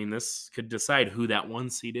mean, this could decide who that 1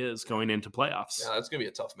 seed is going into playoffs. Yeah, that's going to be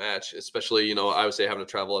a tough match, especially, Iowa State having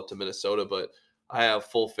to travel up to Minnesota, but I have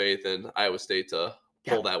full faith in Iowa State to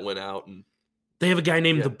pull that win out. And They have a guy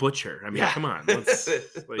named the Butcher. I mean, come on, let's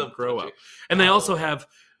grow up. And they also have.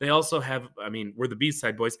 I mean, we're the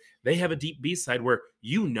B-side boys. They have a deep B-side where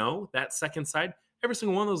that second side, every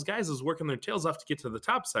single one of those guys is working their tails off to get to the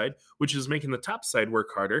top side, which is making the top side work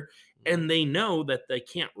harder. And they know that they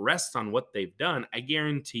can't rest on what they've done. I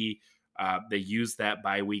guarantee they use that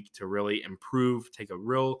bye week to really improve, take a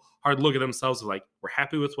real hard look at themselves. Like, we're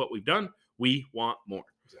happy with what we've done. We want more.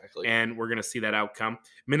 Exactly. And we're going to see that outcome.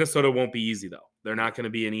 Minnesota won't be easy, though. They're not going to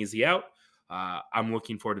be an easy out. I'm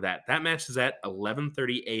looking forward to that. That match is at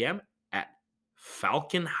 11:30 a.m. at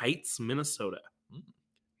Falcon Heights, Minnesota.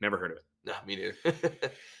 Never heard of it. No, me neither.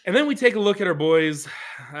 And then we take a look at our boys,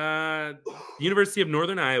 University of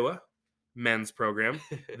Northern Iowa men's program.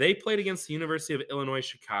 They played against the University of Illinois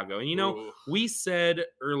Chicago. And, we said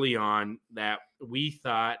early on that we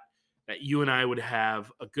thought that you and I would have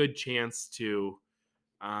a good chance to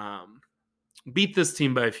beat this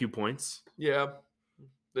team by a few points. Yeah.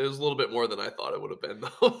 It was a little bit more than I thought it would have been,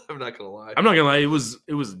 though. I'm not going to lie. It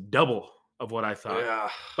was double of what I thought. Yeah.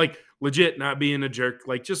 Like, legit, not being a jerk.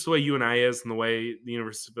 Like, just the way you and I is and the way the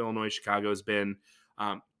University of Illinois Chicago has been.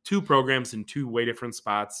 Two programs in two way different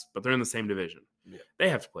spots, but they're in the same division. Yeah. They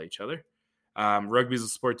have to play each other. Rugby is a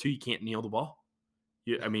sport, too. You can't kneel the ball.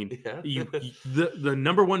 The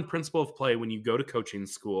number one principle of play when you go to coaching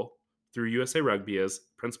school through USA Rugby is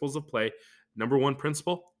principles of play. Number one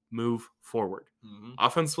principle, move forward. Mm-hmm.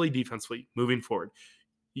 Offensively, defensively, moving forward.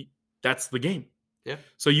 That's the game. Yeah.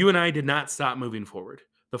 So you and I did not stop moving forward.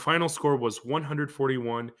 The final score was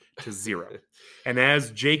 141-0. And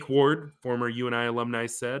as Jake Ward, former UNI alumni,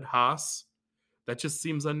 said, Haas, that just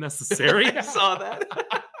seems unnecessary. I saw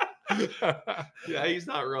that. Yeah, he's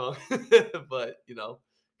not wrong. But,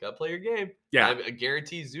 got to play your game. Yeah. I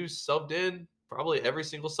guarantee Zeus subbed in probably every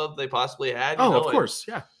single sub they possibly had. Of course.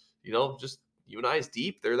 Yeah. Just UNI is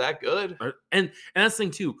deep. They're that good. And that's the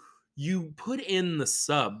thing, too. You put in the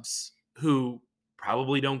subs who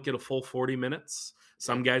probably don't get a full 40 minutes.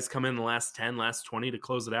 Some guys come in the last 10, last 20 to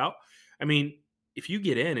close it out. I mean, if you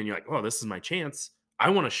get in and you're like, oh, this is my chance. I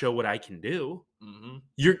want to show what I can do.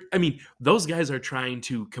 Mm-hmm. Those guys are trying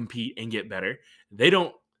to compete and get better. They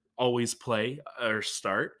don't always play or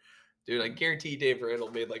start. Dude, I guarantee Dave Randall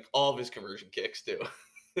made like all of his conversion kicks too.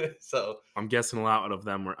 So I'm guessing a lot of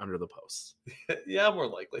them were under the posts. Yeah, more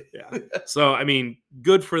likely. Yeah. So,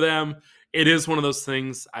 good for them. It is one of those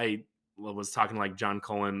things. I was talking to like John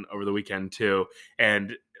Cullen over the weekend too.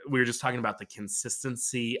 And we were just talking about the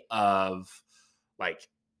consistency of like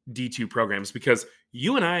D2 programs, because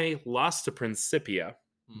you and I lost to Principia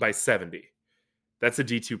by 70. That's a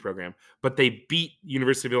D2 program, but they beat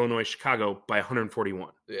University of Illinois Chicago by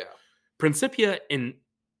 141. Yeah. Principia and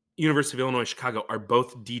University of Illinois Chicago are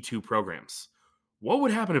both D2 programs. What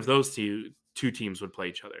would happen if those two teams would play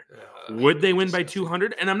each other? Would they win by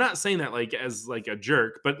 200? And I'm not saying that like as like a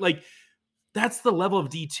jerk, but like that's the level of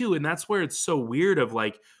D2, and that's where it's so weird of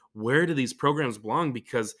like, where do these programs belong?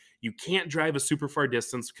 Because you can't drive a super far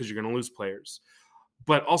distance because you're going to lose players.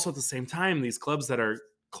 But also at the same time, these clubs that are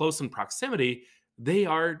close in proximity, they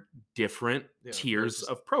are different tiers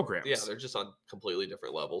of programs. Yeah, they're just on completely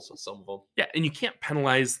different levels, some of them. Yeah, and you can't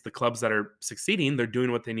penalize the clubs that are succeeding. They're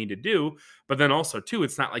doing what they need to do. But then also, too,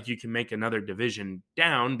 it's not like you can make another division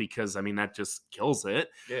down because, that just kills it.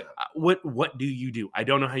 Yeah. What do you do? I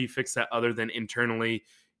don't know how you fix that other than internally,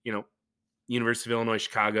 University of Illinois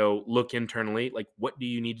Chicago, look internally. Like, what do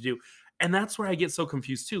you need to do? And that's where I get so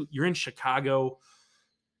confused, too. You're in Chicago.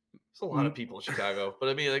 There's a lot of people in Chicago, but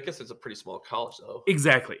I guess it's a pretty small college, though.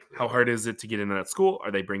 Exactly. How hard is it to get into that school?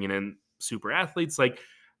 Are they bringing in super athletes? Like,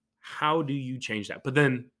 how do you change that? But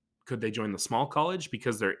then could they join the small college?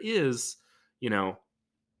 Because there is,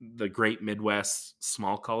 the Great Midwest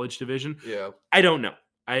Small College Division. Yeah. I don't know.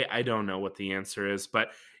 I don't know what the answer is, but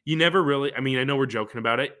you never really, I know we're joking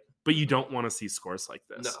about it, but you don't want to see scores like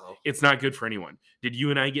this. No. It's not good for anyone. Did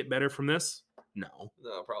you and I get better from this? No.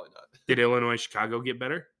 No, probably not. Did Illinois Chicago get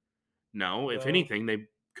better? No, if anything, they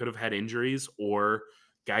could have had injuries or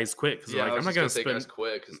guys quit because I'm not going to say guys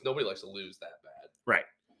quit because nobody likes to lose that bad. Right.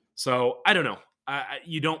 So I don't know.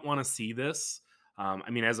 You don't want to see this.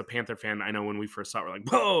 As a Panther fan, I know when we first saw it, we're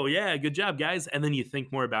like, "Whoa, yeah, good job, guys!" And then you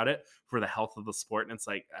think more about it for the health of the sport, and it's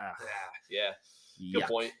like, good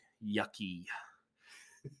point. Yucky,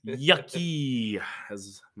 yucky,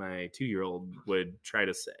 as my 2-year-old would try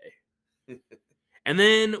to say. And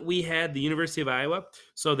then we had the University of Iowa.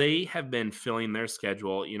 So they have been filling their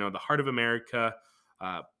schedule. The Heart of America,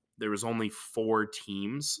 there was only 4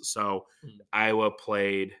 teams. So Iowa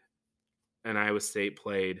played and Iowa State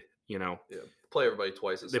played, play everybody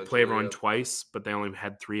twice. They play everyone twice, but they only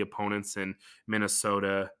had 3 opponents in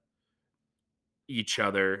Minnesota, each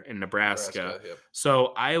other in Nebraska. Yep.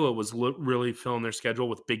 So Iowa was really filling their schedule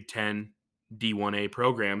with Big Ten D1A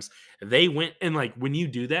programs. They went, and like when you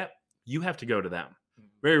do that, you have to go to them.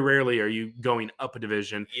 Very rarely are you going up a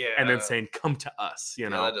division and then saying, come to us, you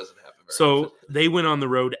know. That doesn't happen very so often. They went on the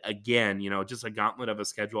road again, just a gauntlet of a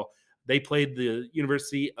schedule. They played the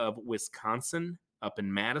University of Wisconsin up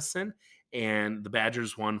in Madison, and the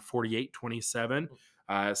Badgers won 48-27.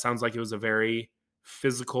 Sounds like it was a very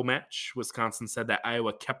physical match. Wisconsin said that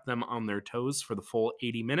Iowa kept them on their toes for the full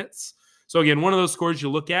 80 minutes. So again, one of those scores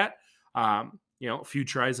you look at, a few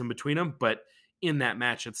tries in between them, but in that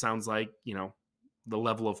match, it sounds like, the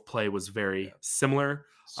level of play was very similar.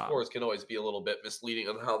 Scores can always be a little bit misleading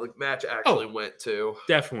on how the match actually went too.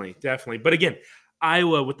 Definitely. But again,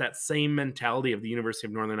 Iowa with that same mentality of the University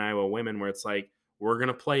of Northern Iowa women, where it's like, we're going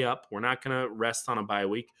to play up. We're not going to rest on a bye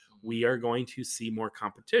week. We are going to see more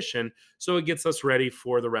competition. So it gets us ready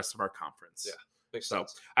for the rest of our conference. Yeah, makes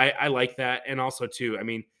sense. I like that. And also, too, I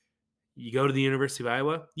mean, you go to the University of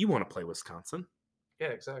Iowa, you want to play Wisconsin. Yeah,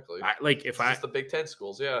 exactly. It's the Big Ten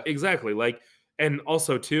schools, yeah. Exactly. And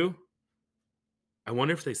also, too, I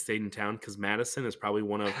wonder if they stayed in town, because Madison is probably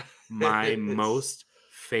one of my most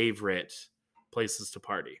favorite places to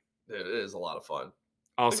party. It is a lot of fun.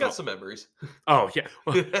 Also, I got some memories. Oh, yeah.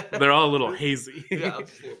 Well, they're all a little hazy. Yeah,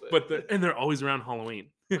 just a little bit. And they're always around Halloween.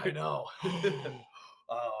 I know.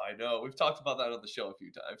 I know. We've talked about that on the show a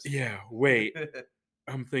few times. Yeah, wait.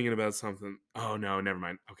 I'm thinking about something. Oh, no, never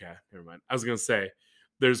mind. Okay, never mind. I was going to say,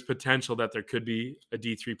 there's potential that there could be a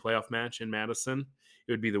D3 playoff match in Madison.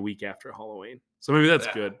 It would be the week after Halloween. So maybe that's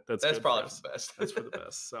good. That's good probably for the best. That's for the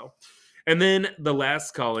best. So, and then the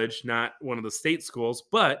last college, not one of the state schools,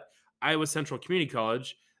 but Iowa Central Community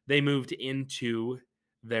College, they moved into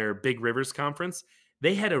their Big Rivers Conference.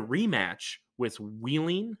 They had a rematch with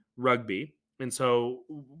Wheeling Rugby. And so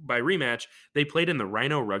by rematch, they played in the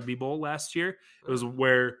Rhino Rugby Bowl last year. It was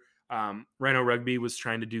where Rhino Rugby was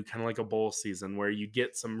trying to do kind of like a bowl season where you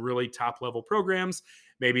get some really top-level programs.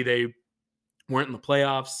 Maybe they weren't in the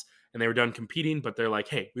playoffs and they were done competing, but they're like,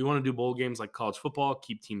 hey, we want to do bowl games like college football,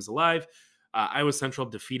 keep teams alive. Iowa Central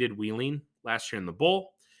defeated Wheeling last year in the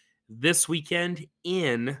bowl. This weekend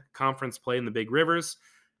in conference play in the Big Rivers,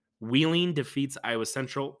 Wheeling defeats Iowa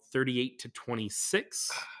Central 38-26.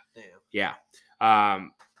 Damn. Yeah.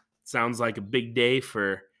 Sounds like a big day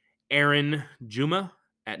for Aaron Juma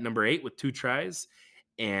at number 8 with 2 tries,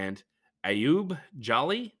 and Ayub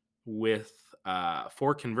Jolly with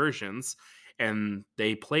 4 conversions. And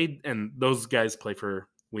they played, and those guys play for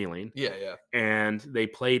Wheeling. Yeah. And they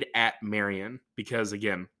played at Marion because,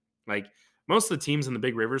 again, like most of the teams in the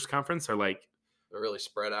Big Rivers Conference are like, they're really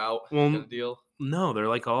spread out kind of deal. No, they're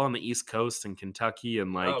like all on the East Coast and Kentucky,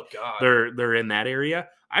 and like they're in that area.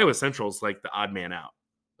 Iowa Central is like the odd man out.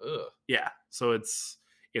 Ugh. Yeah, so it's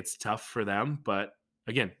tough for them, but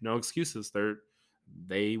again, no excuses.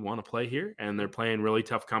 They want to play here, and they're playing really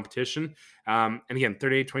tough competition. And again,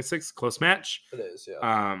 38-26, close match. It is,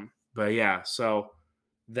 yeah. But yeah, so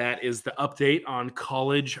that is the update on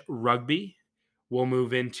college rugby. We'll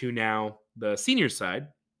move into now the senior side.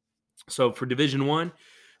 So for Division I,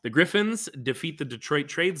 the Griffins defeat the Detroit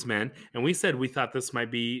Tradesmen, and we said we thought this might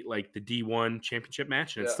be like the D1 championship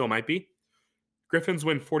match, and it still might be. Griffins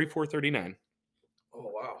win 44-39.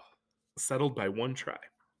 Oh, wow. Settled by 1 try.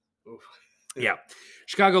 Oof. Yeah.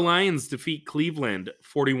 Chicago Lions defeat Cleveland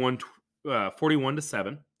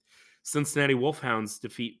 41-7. Cincinnati Wolfhounds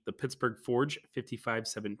defeat the Pittsburgh Forge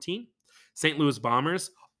 55-17. St. Louis Bombers,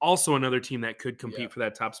 also another team that could compete for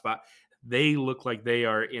that top spot. They look like they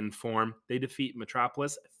are in form. They defeat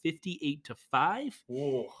Metropolis 58-5.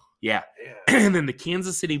 Whoa. Yeah. And then the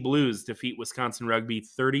Kansas City Blues defeat Wisconsin Rugby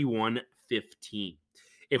 31-15.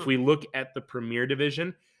 If we look at the Premier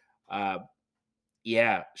Division,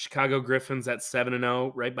 Chicago Griffins at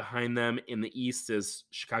 7-0. Right behind them in the East is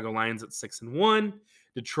Chicago Lions at 6-1.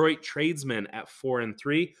 Detroit Tradesmen at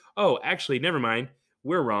 4-3. Oh, actually, never mind.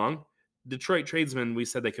 We're wrong. Detroit Tradesmen, we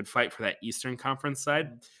said they could fight for that Eastern Conference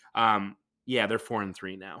side. They're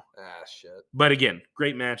 4-3 now. Ah, shit. But again,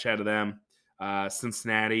 great match out of them.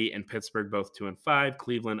 Cincinnati and Pittsburgh both 2-5.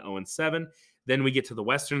 Cleveland 0-7. Then we get to the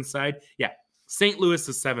Western side. Yeah, St. Louis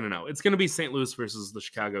is 7-0. It's going to be St. Louis versus the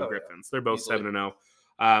Chicago Griffins. They're both 7-0.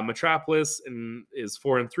 Metropolis is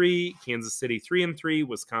 4-3. Kansas City 3-3.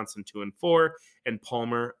 Wisconsin 2-4. And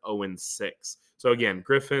Palmer 0-6. So again,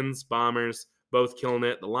 Griffins, Bombers, both killing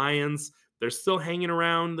it. The Lions, they're still hanging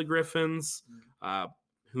around the Griffins.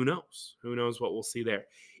 Who knows? Who knows what we'll see there.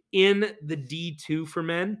 In the D2 for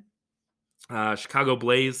men, Chicago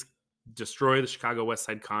Blaze destroy the Chicago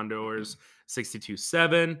Westside Condors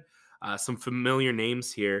 62-7. Some familiar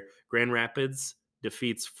names here. Grand Rapids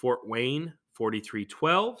defeats Fort Wayne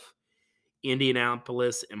 43-12.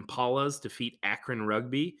 Indianapolis Impalas defeat Akron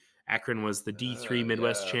Rugby. Akron was the D3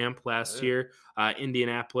 Midwest champ last year.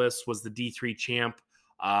 Indianapolis was the D3 champ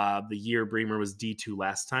the year Bremer was D2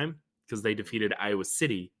 last time because they defeated Iowa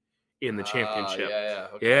City in the championship.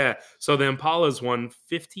 Okay. So the Impalas won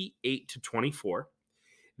 58-24.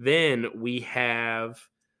 Then we have,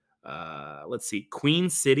 Queen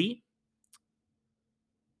City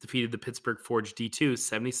defeated the Pittsburgh Forge D2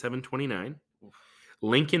 77-29.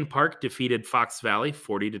 Lincoln Park defeated Fox Valley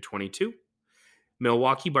 40-22.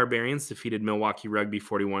 Milwaukee Barbarians defeated Milwaukee Rugby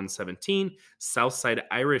 41-17. Southside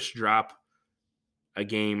Irish drop a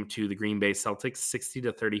game to the Green Bay Celtics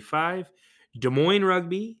 60-35. Des Moines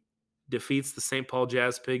Rugby defeats the St. Paul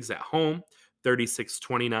Jazz Pigs at home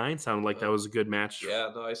 36-29. Sounded like that was a good match. Yeah,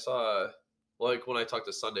 no, I saw, like, when I talked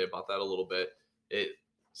to Sunday about that a little bit, it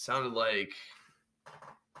sounded like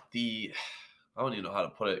I don't even know how to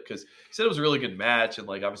put it, because he said it was a really good match and,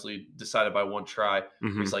 like, obviously decided by one try.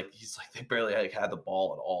 Mm-hmm. He's like they barely had the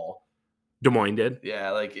ball at all. Des Moines did. Yeah,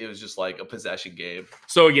 like it was just like a possession game.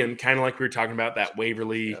 So again, kind of like we were talking about that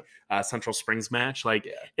Waverly Central Springs match, like,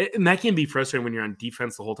 and that can be frustrating when you're on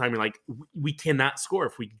defense the whole time. You're like, we cannot score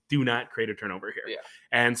if we do not create a turnover here. Yeah.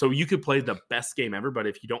 And so you could play the best game ever, but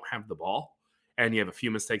if you don't have the ball and you have a few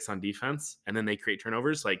mistakes on defense and then they create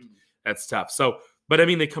turnovers, like that's tough. So, but I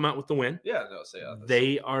mean, they come out with the win. Yeah, no, so yeah,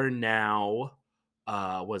 they are now,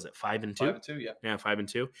 was it 5-2? 5-2, yeah. Yeah,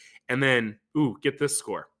 5-2. And then, get this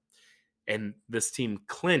score. And this team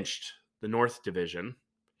clinched the North Division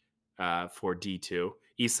for D2.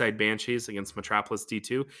 Eastside Banshees against Metropolis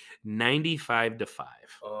D2, 95-5.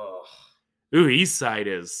 Oh. Eastside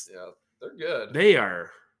is. Yeah, they're good.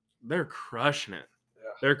 They're crushing it.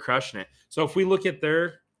 Yeah. They're crushing it. So if we look at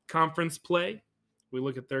their conference play,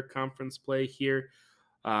 here,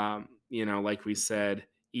 like we said,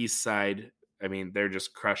 Eastside, I mean, they're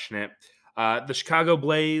just crushing it. The Chicago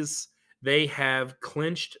Blaze, they have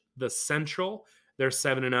clinched the Central. They're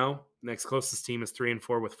 7-0. Next closest team is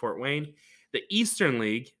 3-4 with Fort Wayne. The Eastern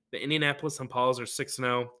League, the Indianapolis Impalas are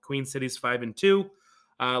 6-0. Queen City's 5-2.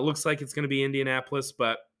 Looks like it's going to be Indianapolis,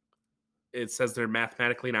 but it says they're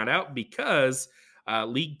mathematically not out because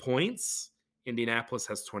league points, Indianapolis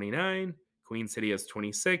has 29. Queen City has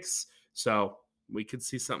 26. So we could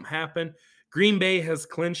see something happen. Green Bay has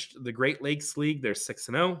clinched the Great Lakes League. They're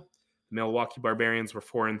 6-0. Milwaukee Barbarians were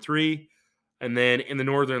 4-3. And then in the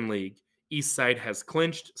Northern League, Eastside has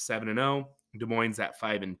clinched 7-0. Des Moines at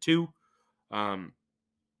 5-2.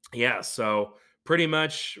 So pretty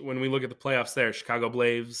much when we look at the playoffs there, Chicago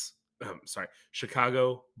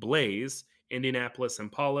Blaze, Indianapolis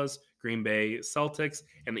Impalas, Green Bay Celtics,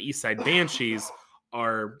 and the Eastside Banshees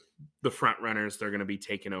are the front runners. They're going to be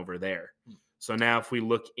taking over there. So now if we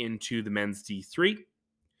look into the men's D3,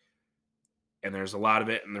 and there's a lot of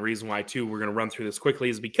it, and the reason why, too, we're going to run through this quickly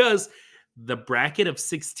is because the bracket of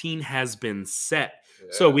 16 has been set. Yeah.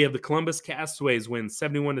 So we have the Columbus Castaways win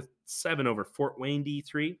 71-7 over Fort Wayne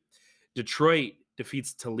D3. Detroit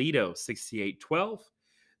defeats Toledo 68-12.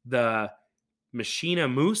 The Machina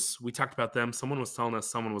Moose, we talked about them. Someone was telling us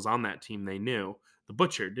someone was on that team they knew. The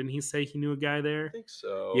Butcher, didn't he say he knew a guy there? I think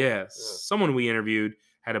so. Yeah. Someone we interviewed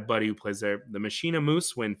had a buddy who plays there. The Machina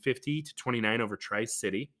Moose win 50-29 over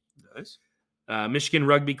Tri-City. Nice. Michigan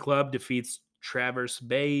Rugby Club defeats Traverse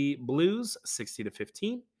Bay Blues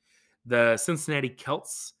 60-15. The Cincinnati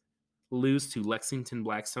Celts lose to Lexington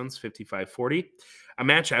Blackstones 55-40. A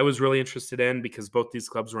match I was really interested in because both these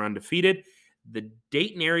clubs were undefeated. The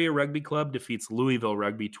Dayton Area Rugby Club defeats Louisville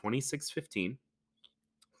Rugby 26-15.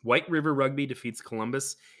 White River Rugby defeats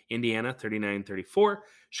Columbus, Indiana 39-34.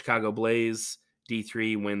 Chicago Blaze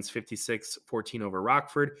D3 wins 56-14 over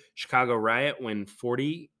Rockford. Chicago Riot win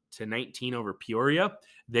 40-19 over Peoria.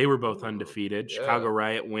 They were both undefeated. Yeah. Chicago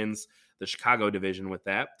Riot wins the Chicago division with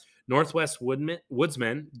that. Northwest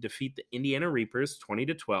Woodsmen defeat the Indiana Reapers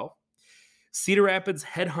 20-12. Cedar Rapids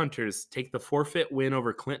Headhunters take the forfeit win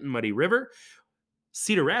over Clinton Muddy River.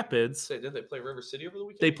 Cedar Rapids. Did they play River City over the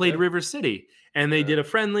weekend? They played River City, and they did a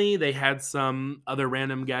friendly. They had some other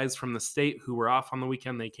random guys from the state who were off on the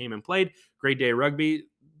weekend. They came and played. Great day of rugby.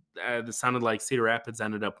 It sounded like Cedar Rapids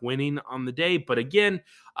ended up winning on the day. But again,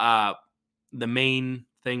 the main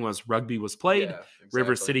thing was rugby was played. Yeah, exactly.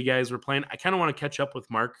 River City guys were playing. I kind of want to catch up with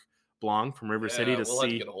Mark Blong from River City to have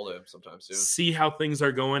to get a hold of him sometime soon. See how things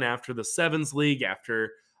are going after the Sevens League,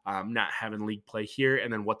 after not having league play here,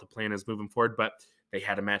 and then what the plan is moving forward. But they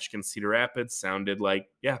had a match against Cedar Rapids. Sounded like,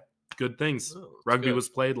 good things. Rugby was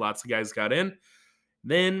played. Lots of guys got in.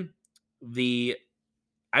 Then the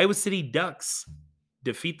Iowa City Ducks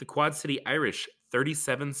defeat the Quad City Irish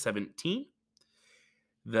 37-17.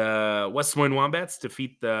 The West Des Moines Wombats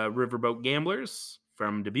defeat the Riverboat Gamblers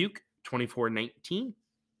from Dubuque 24-19.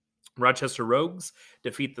 Rochester Rogues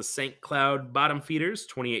defeat the St. Cloud Bottom Feeders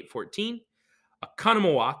 28-14.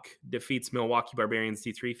 Oconomowoc defeats Milwaukee Barbarians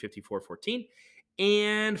D3 54-14.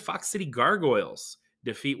 And Fox City Gargoyles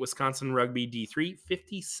defeat Wisconsin Rugby D3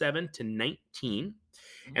 57-19.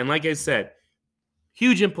 And like I said,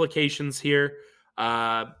 huge implications here.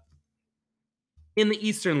 In the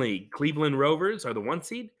Eastern League, Cleveland Rovers are the 1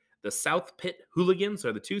 seed. The South Pitt Hooligans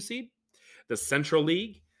are the 2 seed. The Central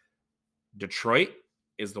League, Detroit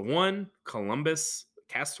is the 1. Columbus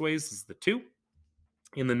Castaways is the 2.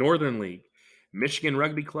 In the Northern League, Michigan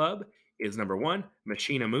Rugby Club is number 1.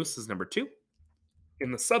 Machina Moose is number 2.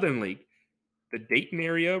 In the Southern League, the Dayton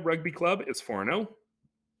Area Rugby Club is 4-0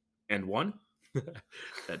 and 1.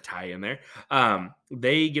 That tie in there.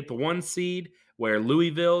 They get the 1 seed, where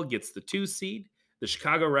Louisville gets the 2 seed. The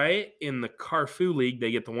Chicago Riot in the Carfu League,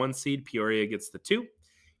 they get the 1 seed. Peoria gets the 2.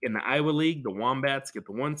 In the Iowa League, the Wombats get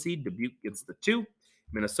the 1 seed. Dubuque gets the 2.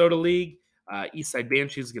 Minnesota League, Eastside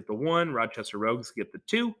Banshees get the 1. Rochester Rogues get the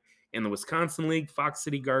 2. In the Wisconsin League, Fox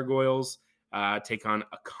City Gargoyles take on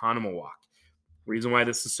Oconomowoc. Reason why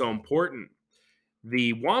this is so important: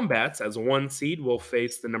 the Wombats, as a 1 seed, will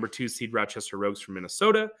face the number 2 seed Rochester Rogues from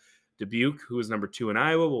Minnesota. Dubuque, who is number 2 in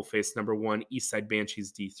Iowa, will face number 1 Eastside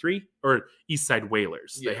Banshees D3, or Eastside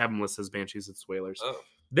Whalers. Yeah. They have them listed as Banshees. It's Whalers. Oh.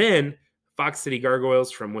 Then Fox City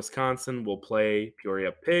Gargoyles from Wisconsin will play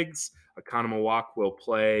Peoria Pigs. Oconomowoc will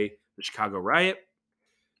play the Chicago Riot.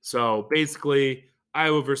 So basically,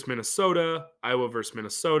 Iowa versus Minnesota,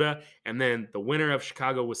 and then the winner of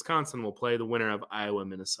Chicago-Wisconsin will play the winner of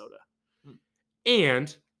Iowa-Minnesota.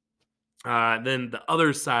 And then the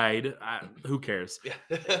other side, who cares? Yeah.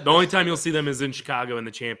 The only time you'll see them is in Chicago in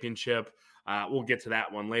the championship. We'll get to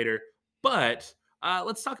that one later. But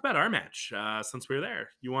let's talk about our match since we were there.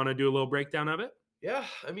 You want to do a little breakdown of it? Yeah,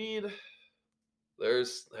 I mean,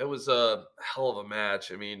 it was a hell of a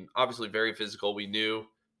match. I mean, obviously very physical. We knew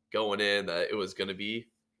going in that it was going to be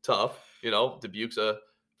tough. Dubuque's a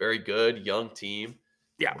very good young team.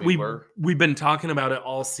 Yeah, we've been talking about it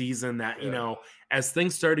all season that, as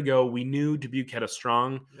things started to go, we knew Dubuque had a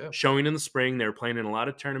strong showing in the spring. They were playing in a lot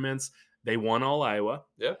of tournaments. They won all Iowa.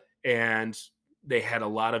 Yeah. And they had a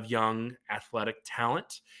lot of young athletic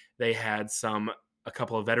talent. They had a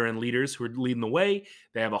couple of veteran leaders who were leading the way.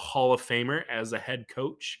 They have a Hall of Famer as a head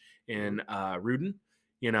coach in Rudin,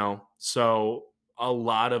 so a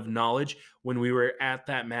lot of knowledge. When we were at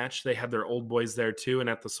that match, they had their old boys there too. And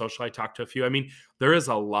at the social, I talked to a few. I mean, there is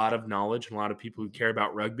a lot of knowledge and a lot of people who care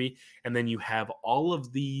about rugby. And then you have all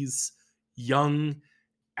of these young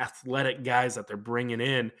athletic guys that they're bringing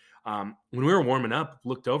in. When we were warming up,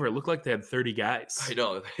 looked over, it looked like they had 30 guys. I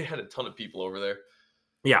know. They had a ton of people over there.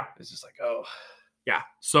 Yeah. It's just like, oh. Yeah.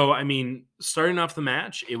 So, I mean, starting off the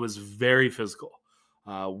match, it was very physical.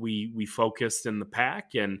 We focused in the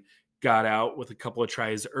pack and got out with a couple of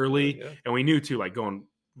tries early. Yeah. And we knew too, like going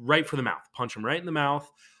right for the mouth, punch them right in the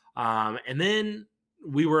mouth. And then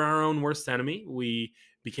we were our own worst enemy. We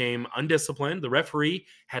became undisciplined. The referee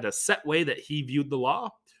had a set way that he viewed the law.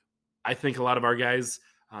 I think a lot of our guys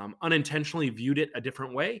unintentionally viewed it a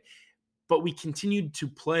different way, but we continued to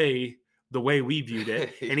play the way we viewed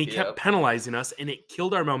it. And he kept penalizing us, and it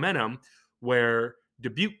killed our momentum where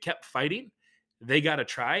Dubuque kept fighting. They got a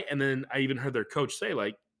try. And then I even heard their coach say,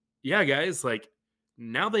 like, yeah, guys, like,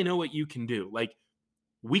 now they know what you can do. Like,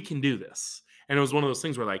 we can do this. And it was one of those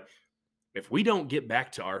things where, like, if we don't get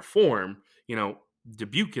back to our form,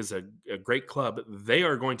 Dubuque is a great club. They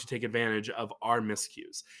are going to take advantage of our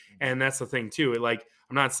miscues. And that's the thing, too. Like,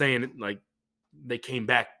 I'm not saying, like, they came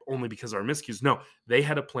back only because of our miscues. No, they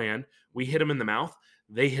had a plan. We hit them in the mouth.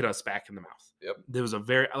 They hit us back in the mouth. Yep. There was a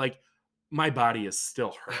very, like, my body is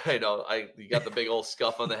still hurt. I know. You got the big old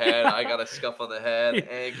scuff on the head. I got a scuff on the head,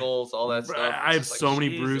 ankles, all that stuff. I have so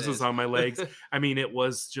many bruises on my legs. I mean, it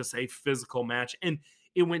was just a physical match. And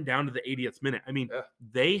it went down to the 80th minute. I mean,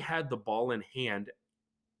 they had the ball in hand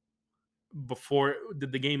before.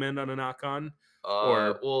 Did the game end on a knock-on?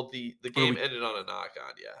 The game ended on a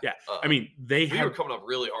knock-on, yeah. I mean, we were coming up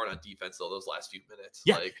really hard on defense, though, those last few minutes.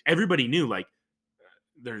 Yeah, everybody knew, like,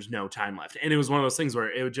 there's no time left. And it was one of those things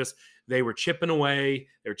where it would just, they were chipping away.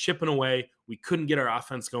 We couldn't get our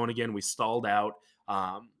offense going again. We stalled out.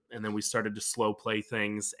 And then we started to slow play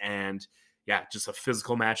things. And yeah, just a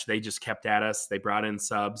physical match. They just kept at us. They brought in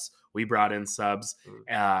subs. We brought in subs.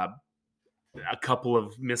 A couple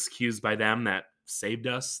of miscues by them that saved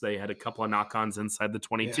us. They had a couple of knock-ons inside the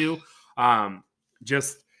 22.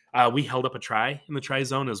 We held up a try in the try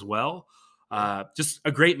zone as well. Just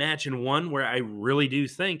a great match, and one where I really do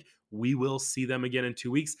think we will see them again in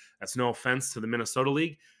 2 weeks. That's no offense to the Minnesota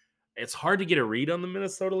League. It's hard to get a read on the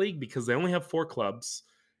Minnesota League because they only have 4 clubs,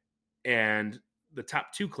 and the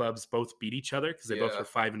top 2 clubs both beat each other because they both were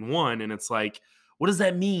 5-1, and it's like, what does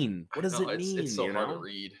that mean? What does it mean? It's so hard to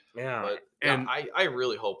read. Yeah, but I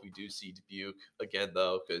really hope we do see Dubuque again,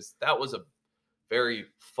 though, because that was a very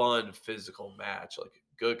fun physical match, like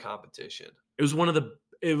good competition. It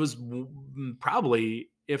was probably,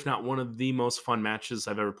 if not one of the most fun matches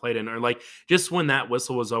I've ever played in, or like just when that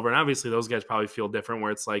whistle was over. And obviously those guys probably feel different,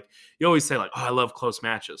 where it's like, you always say like, oh, I love close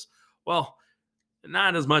matches. Well,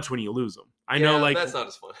 not as much when you lose them. I know, like, that's not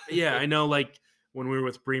as fun. Yeah, I know, like when we were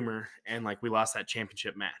with Bremer and like we lost that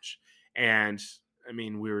championship match, and I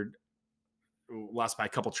mean we lost by a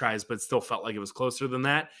couple tries, but it still felt like it was closer than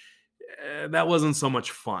that. That wasn't so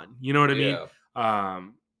much fun. You know what I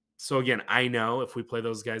mean? So again, I know if we play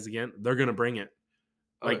those guys again, they're gonna bring it.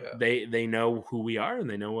 Like they know who we are and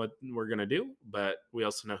they know what we're gonna do, but we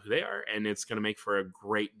also know who they are, and it's gonna make for a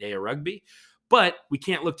great day of rugby. But we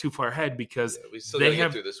can't look too far ahead because we still got to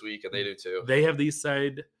get through this week, and they do too. They have the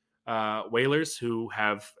Eastside Whalers, who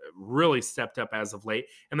have really stepped up as of late,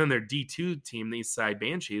 and then their D2 team, the Eastside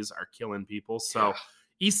Banshees, are killing people. So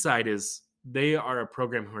Eastside they are a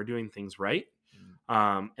program who are doing things right.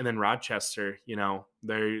 And then Rochester,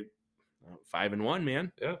 they're 5-1,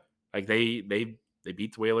 man. Yeah, like they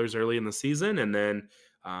beat the Whalers early in the season, and then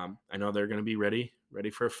I know they're going to be ready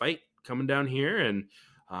for a fight coming down here, and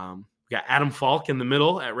we got Adam Falk in the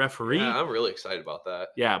middle at referee. Yeah, I'm really excited about that.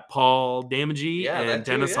 Yeah, Paul Damagey and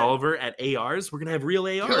Dennis Oliver at ARs. We're gonna have real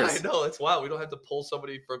ARs. I know, that's wild. We don't have to pull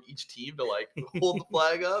somebody from each team to like hold the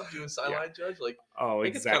flag up, do a sideline judge. Like, I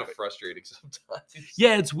think it's kind of frustrating sometimes.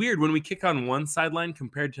 Yeah, it's weird when we kick on one sideline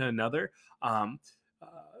compared to another.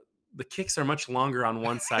 The kicks are much longer on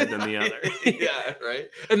one side than the other. Yeah, right.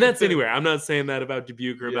 And that's anywhere. I'm not saying that about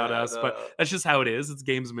Dubuque or about us, but that's just how it is. It's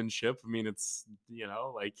gamesmanship. I mean, it's,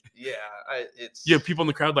 like... Yeah, it's... You have people in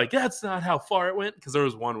the crowd like, that's not how far it went, because there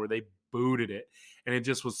was one where they booted it, and it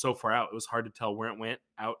just was so far out. It was hard to tell where it went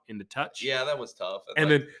out into touch. Yeah, that was tough. And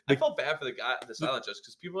like, then... I felt bad for the guy, the silent judge,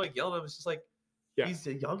 because people were like yelling at him. It's just like, he's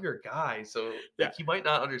a younger guy, so like, he might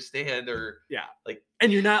not understand, or... Yeah. Like...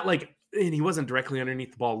 And you're not like... And he wasn't directly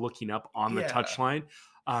underneath the ball looking up on the touchline.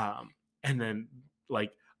 And then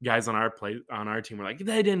like guys on our team were like,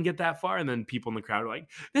 they didn't get that far. And then people in the crowd were like,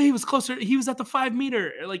 hey, he was closer. He was at the 5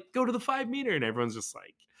 meter, like go to the 5 meter. And everyone's just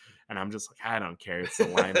like, and I'm just like, I don't care. It's the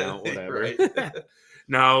line out, whatever.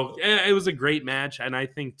 No, it was a great match. And I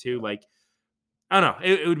think too, like, I don't know,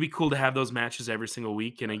 it would be cool to have those matches every single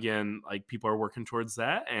week. And again, like people are working towards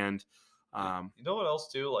that. And you know what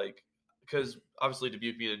else too? Like, because obviously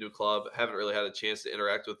Dubuque being a new club, haven't really had a chance to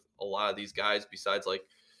interact with a lot of these guys besides like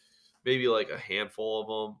maybe like a handful of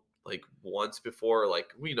them like once before.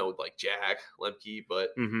 Like we know like Jack Lemke,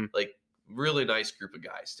 but like really nice group of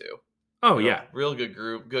guys too. Oh yeah, real good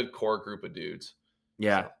group, good core group of dudes.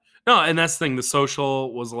 Yeah, no, and that's the thing. The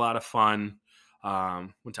social was a lot of fun.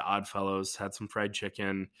 Went to Oddfellows, had some fried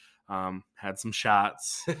chicken, had some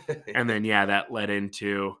shots, and then that led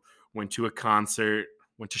into went to a concert.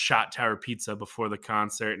 Went to Shot Tower Pizza before the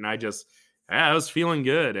concert, and I was feeling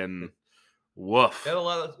good, and woof. Got a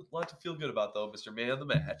lot to feel good about, though, Mr. Man of the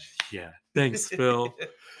Match. Yeah, thanks, Phil.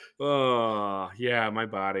 Oh, yeah, my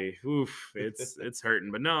body. Oof, it's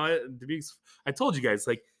hurting. But no, Dubuque's, I told you guys,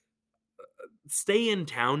 like, stay in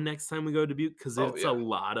town next time we go to Dubuque, because it's a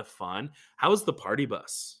lot of fun. How was the party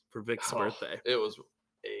bus for Vic's birthday? It was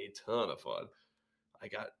a ton of fun. I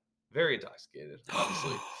got very intoxicated,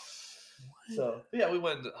 obviously. So we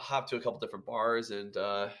went and hopped to a couple different bars, and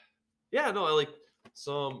I like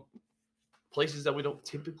some places that we don't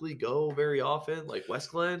typically go very often, like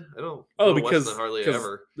West Glen. I don't go to West Glen hardly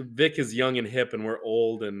ever. Vic is young and hip, and we're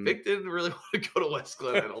old. And Vic didn't really want to go to West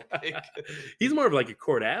Glen, I don't think. He's more of like a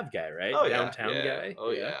Court Ave guy, right? Oh, downtown guy.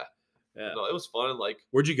 Oh yeah. No, it was fun. Like,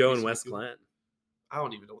 where'd you go in West Glen? I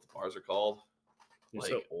don't even know what the bars are called. You're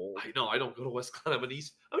so old. I know. I don't go to West Glen. I'm an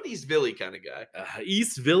East Philly kind of guy.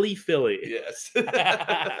 East Philly. Yes.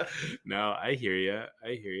 No, I hear you.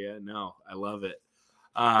 No, I love it.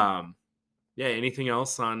 Anything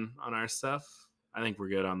else on our stuff? I think we're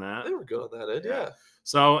good on that. I think we're good on that end. Yeah.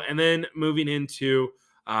 So, and then moving into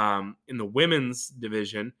in the women's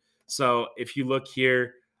division. So if you look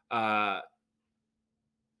here, the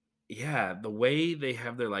way they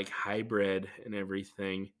have their like hybrid and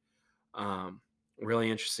everything,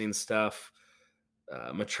 really interesting stuff.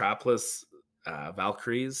 Metropolis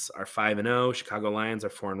Valkyries are 5-0. Chicago Lions are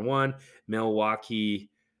 4-1.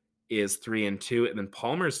 Milwaukee is 3-2, and then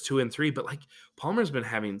Palmer's 2-3. But like Palmer's been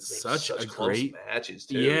having such a close great matches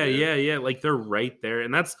too. Yeah. Like they're right there,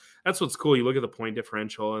 and that's what's cool. You look at the point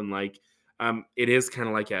differential, and like it is kind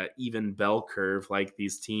of like a even bell curve, like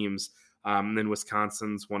these teams. And then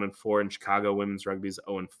Wisconsin's 1-4, and Chicago women's rugby's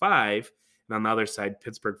 0-5. And on the other side,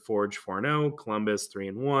 Pittsburgh Forge 4-0, Columbus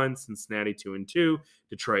 3-1, Cincinnati 2-2,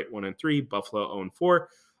 Detroit 1-3, Buffalo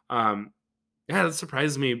 0-4. Yeah, that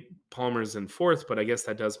surprises me. Palmer's in 4th, but I guess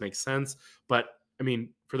that does make sense. But I mean,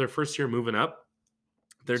 for their first year moving up,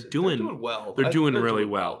 they're doing well. They're doing really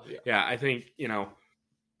doing well. Yeah. Yeah, I think,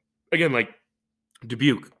 again, like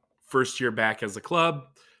Dubuque, first year back as a club,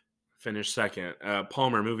 finished 2nd.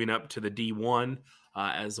 Palmer moving up to the D1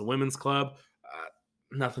 as a women's club.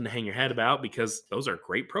 Nothing to hang your head about because those are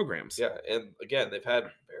great programs. Yeah, and again, they've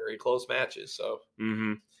had very close matches. So,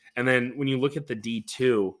 And then when you look at the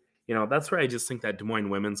D2, that's where I just think that Des Moines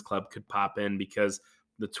Women's Club could pop in because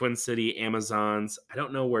the Twin City Amazons, I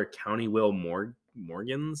don't know where County Will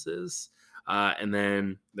Morgan's is. And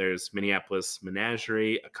then there's Minneapolis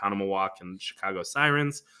Menagerie, Economawalk, and Chicago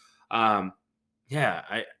Sirens. The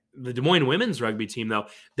Des Moines Women's Rugby team, though,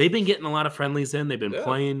 they've been getting a lot of friendlies in. They've been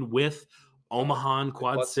playing with Omaha and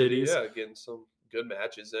Quad Cities. Yeah, getting some good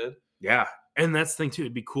matches in. Yeah, and that's the thing, too.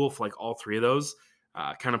 It'd be cool if, like, all three of those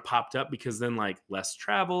kind of popped up because then, like, less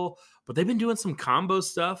travel. But they've been doing some combo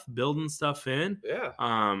stuff, building stuff in.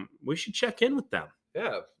 Yeah. We should check in with them.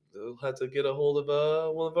 Yeah, we'll have to get a hold of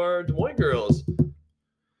one of our Des Moines girls.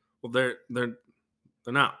 Well, they're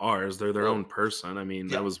not ours. They're their own person. I mean,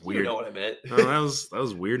 that was weird. You know what I meant. No, that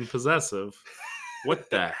was weird and possessive. What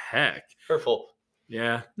the heck? Hurtful.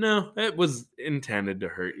 Yeah, no, it was intended to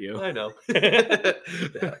hurt you. I know.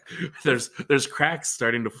 There's cracks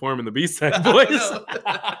starting to form in the B-side, boys.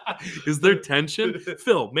 Is there tension?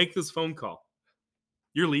 Phil, make this phone call.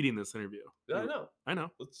 You're leading this interview. I know.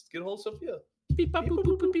 Let's get a hold of Sophia. Beep, bop, boop,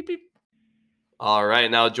 boop, boop, beep, beep. All right,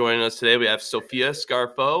 now joining us today, we have Sophia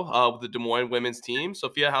Scarfo with the Des Moines women's team.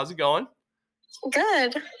 Sophia, how's it going?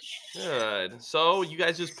 Good. Good. So you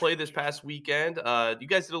guys just played this past weekend. You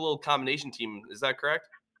guys did a little combination team. Is that correct?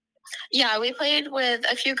 Yeah, we played with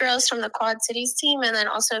a few girls from the Quad Cities team and then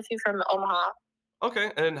also a few from Omaha.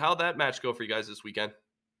 Okay, and how'd that match go for you guys this weekend?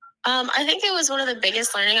 I think it was one of the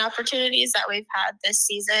biggest learning opportunities that we've had this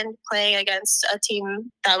season, playing against a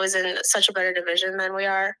team that was in such a better division than we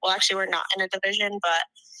are. Well, actually, we're not in a division,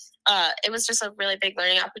 but it was just a really big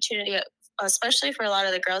learning opportunity, especially for a lot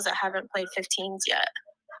of the girls that haven't played 15s yet.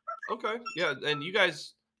 Okay, yeah, and you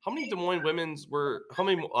guys, how many Des Moines women were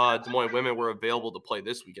available to play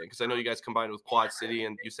this weekend? Because I know you guys combined with Quad City,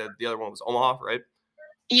 and you said the other one was Omaha, right?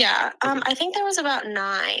 Yeah, I think there was about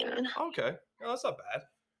 9. Okay, no, that's not bad.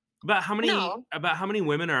 About how many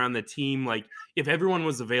women are on the team? Like, if everyone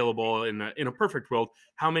was available in a perfect world,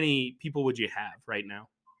 how many people would you have right now?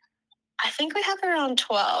 I think we have around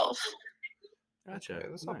 12. Gotcha. Okay,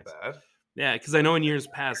 that's nice. not bad. Yeah, because I know in years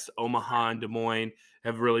past, Omaha and Des Moines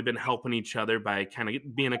have really been helping each other by kind of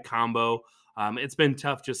being a combo. It's been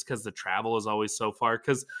tough just because the travel is always so far.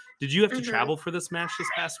 Because did you have to travel for this match this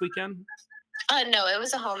past weekend? No, it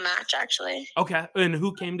was a home match, actually. Okay, and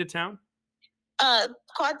who came to town?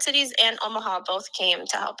 Quad Cities and Omaha both came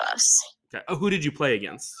to help us. Okay. Who did you play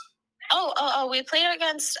against? We played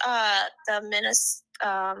against the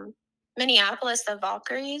Minneapolis, the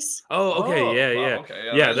Valkyries. Oh, okay, Oh, yeah. wow,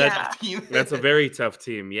 okay. That's a very tough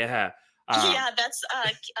team. Yeah. That's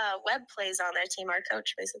Webb plays on their team, our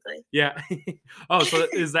coach, basically. Yeah. Oh, so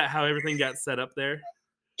is that how everything got set up there?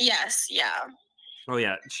 Yes, yeah. Oh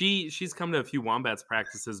yeah, she's come to a few Wombats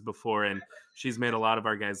practices before, and she's made a lot of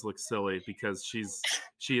our guys look silly because she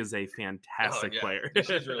is a fantastic player.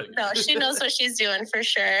 She's really good. No, she knows what she's doing for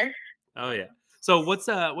sure. Oh yeah. So what's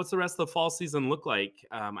the rest of the fall season look like?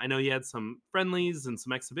 I know you had some friendlies and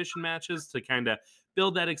some exhibition matches to kind of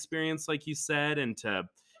build that experience, like you said, and to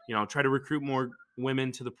try to recruit more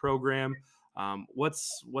women to the program.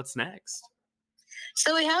 What's next?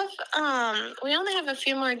 So we only have a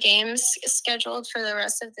few more games scheduled for the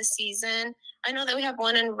rest of the season. I know that we have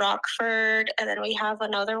one in Rockford, and then we have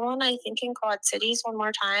another one, I think, in Quad Cities one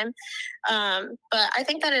more time. But I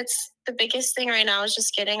think that it's the biggest thing right now is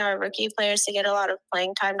just getting our rookie players to get a lot of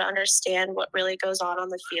playing time to understand what really goes on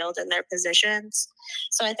the field and their positions.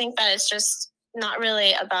 So I think that it's just not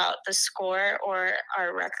really about the score or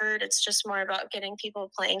our record. It's just more about getting people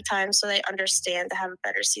playing time so they understand to have a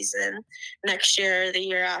better season next year, the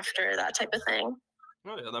year after, that type of thing.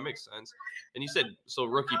 Oh, yeah, that makes sense. And you said, so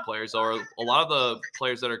rookie players, are a lot of the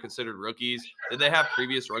players that are considered rookies, did they have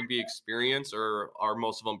previous rugby experience, or are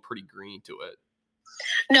most of them pretty green to it?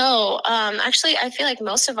 No, actually, I feel like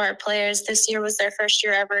most of our players this year was their first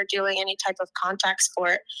year ever doing any type of contact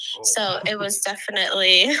sport. Oh. So it was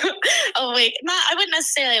definitely I wouldn't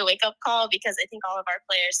necessarily a wake-up call, because I think all of our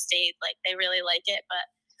players stayed, like, they really like it,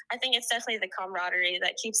 but I think it's definitely the camaraderie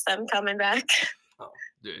that keeps them coming back. Oh,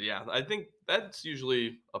 dude, yeah. I think that's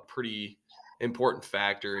usually a pretty important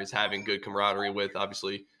factor, is having good camaraderie with,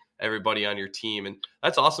 obviously, everybody on your team. And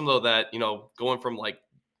that's awesome, though, that, going from like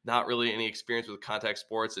not really any experience with contact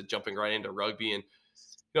sports and jumping right into rugby. And,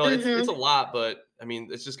 it's a lot, but I mean,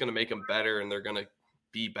 it's just going to make them better, and they're going to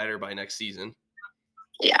be better by next season.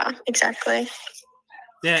 Yeah, exactly.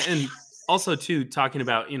 Yeah. And also too, talking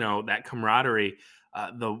about, that camaraderie,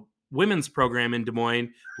 the women's program in Des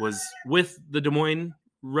Moines was with the Des Moines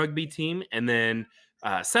rugby team, and then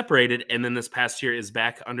separated, and then this past year is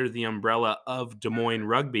back under the umbrella of Des Moines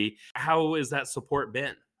Rugby. How has that support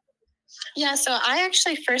been? Yeah, so I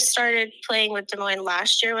actually first started playing with Des Moines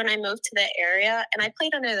last year when I moved to the area, and I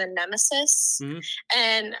played under the Nemesis. Mm-hmm.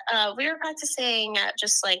 And we were practicing at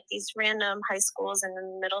just like these random high schools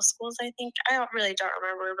and middle schools, I think. I don't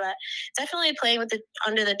remember, but definitely playing with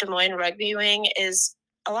under the Des Moines Rugby wing is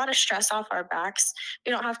a lot of stress off our backs.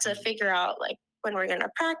 We don't have to figure out like when we're going to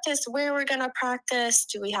practice, where we're going to practice.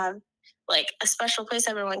 Do we have like a special place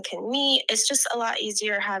everyone can meet? It's just a lot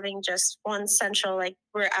easier having just one central, like,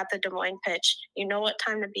 we're at the Des Moines pitch, what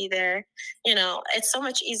time to be there. It's so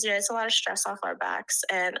much easier. It's a lot of stress off our backs.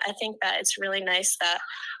 And I think that it's really nice that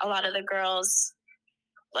a lot of the girls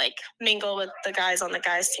like mingle with the guys on the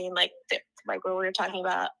guys team, like what we were talking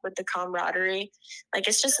about with the camaraderie. Like,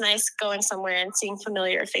 it's just nice going somewhere and seeing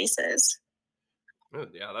familiar faces.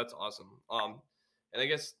 Yeah, that's awesome. And I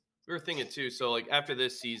guess we were thinking too, so like after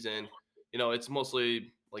this season, it's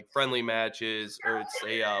mostly like friendly matches, or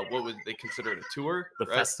it's what would they consider it, a tour? The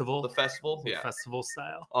right? festival. The festival, the yeah. Festival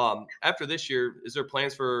style. After this year, is there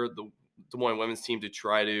plans for the Des Moines women's team to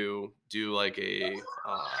try to do like a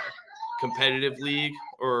competitive league,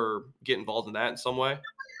 or get involved in that in some way?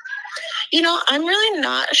 I'm really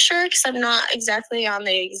not sure, because I'm not exactly on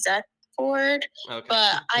the exec board, okay.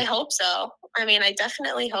 But I hope so. I mean, I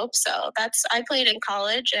definitely hope so. I played in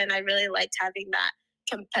college, and I really liked having that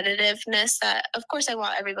competitiveness that, of course, I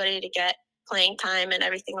want everybody to get playing time and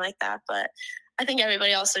everything like that, but I think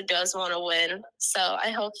everybody also does want to win. So I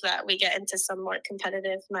hope that we get into some more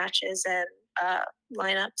competitive matches and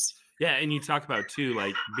lineups. Yeah, and you talk about too,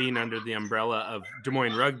 like being under the umbrella of Des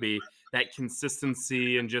Moines Rugby, that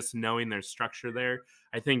consistency and just knowing their structure there.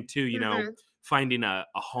 I think too, finding a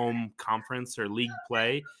home conference or league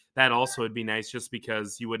play, that also would be nice, just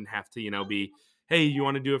because you wouldn't have to, be, hey, you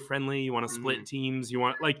want to do a friendly, you want to split teams, you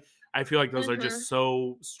want, like, I feel like those are just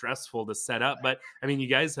so stressful to set up. But I mean, you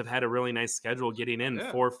guys have had a really nice schedule getting in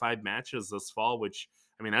 4 or 5 matches this fall, which,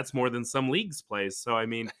 I mean, that's more than some leagues play. So, I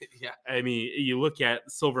mean, I mean, you look at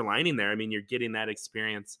silver lining there. I mean, you're getting that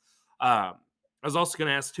experience. I was also going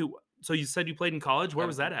to ask too, so you said you played in college. Where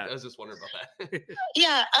was that at? I was just wondering about that.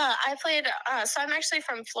 Yeah, I played, so I'm actually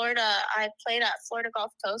from Florida. I played at Florida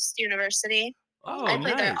Gulf Coast University. Oh, I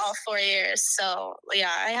played there all 4 years. So, yeah,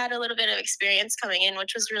 I had a little bit of experience coming in,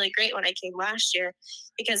 which was really great when I came last year,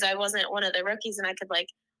 because I wasn't one of the rookies, and I could, like,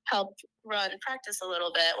 help run practice a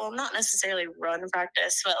little bit. Well, not necessarily run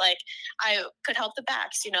practice, but, like, I could help the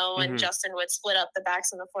backs, when Justin would split up the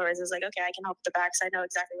backs and the forwards. It was like, okay, I can help the backs. I know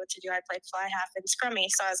exactly what to do. I played fly half and scrummy.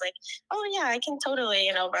 So I was like, oh, yeah, I can totally,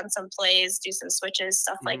 run some plays, do some switches,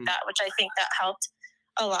 stuff like that, which I think that helped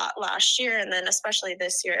a lot last year, and then especially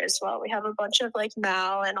this year as well. We have a bunch of like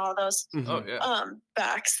Mal and all those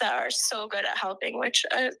backs that are so good at helping, which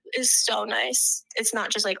is so nice. It's not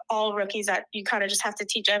just like all rookies that you kind of just have to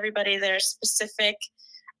teach everybody their specific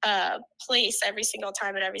place every single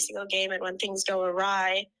time at every single game, and when things go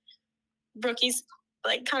awry, rookies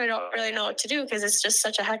like kind of don't really know what to do, because it's just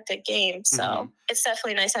such a hectic game. So it's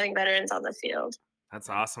definitely nice having veterans on the field. That's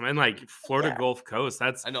awesome. And like Florida Gulf Coast,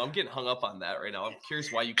 I know, I'm getting hung up on that right now. I'm curious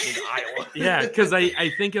why you came to Iowa. Yeah, because I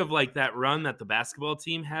think of like that run that the basketball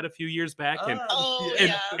team had a few years back. And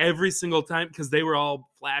every single time, because they were all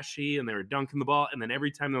flashy and they were dunking the ball. And then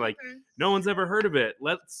every time they're like, no one's ever heard of it.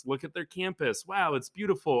 Let's look at their campus. Wow, it's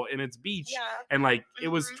beautiful. And it's beach. Yeah. And like, it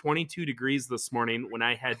was 22 degrees this morning when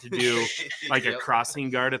I had to do like a crossing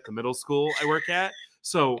guard at the middle school I work at.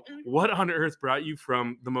 So what on earth brought you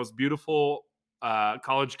from the most beautiful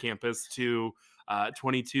college campus to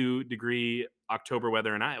 22-degree October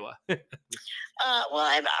weather in Iowa? Well,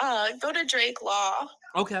 I go to Drake Law.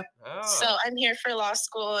 Okay. So I'm here for law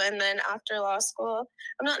school, and then after law school,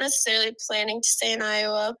 I'm not necessarily planning to stay in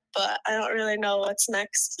Iowa, but I don't really know what's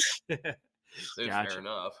next. Dude, Gotcha. fair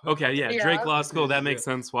enough. Okay, yeah, Drake Law School. That makes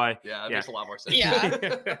sense. Why? Yeah, it makes a lot more sense.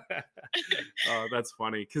 Yeah. Oh, that's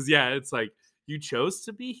funny. Because, yeah, it's like, you chose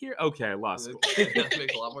to be here? Okay, law school. That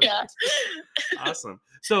makes a lot more sense. Awesome.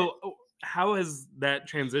 So, how has that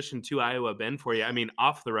transition to Iowa been for you? I mean,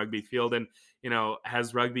 off the rugby field, and,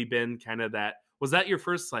 has rugby been kind of that, was that your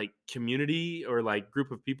first, like, community or, like,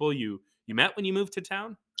 group of people you met when you moved to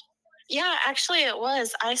town? Yeah, actually it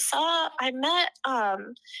was. The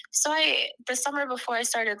summer before I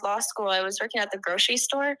started law school, I was working at the grocery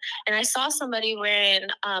store and I saw somebody wearing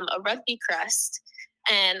a rugby crest.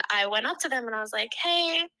 And I went up to them and I was like,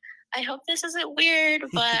 hey, I hope this isn't weird,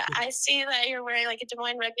 but I see that you're wearing like a Des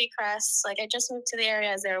Moines rugby crest. Like I just moved to the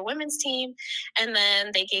area as their women's team. And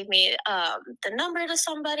then they gave me the number to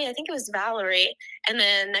somebody. I think it was Valerie. And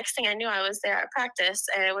then next thing I knew, I was there at practice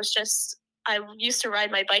and it was just, I used to ride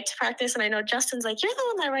my bike to practice, and I know Justin's like, you're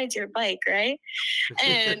the one that rides your bike, right?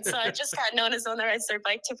 And so I just got known as the one that rides their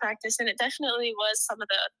bike to practice, and it definitely was some of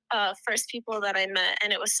the first people that I met,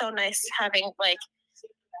 and it was so nice having, like,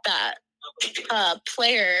 that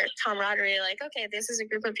player camaraderie, like, okay, this is a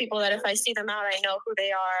group of people that if I see them out, I know who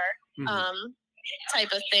they are,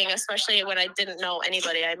 type of thing, especially when I didn't know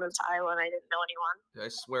anybody. I moved to Iowa and I didn't know anyone. I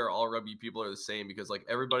swear all rugby people are the same because like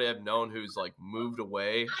everybody I've known who's like moved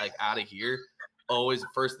away, like out of here, always the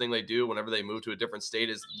first thing they do whenever they move to a different state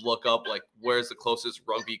is look up like where's the closest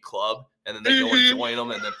rugby club, and then they go and join them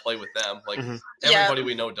and then play with them. Like everybody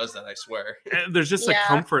we know does that, I swear. There's just a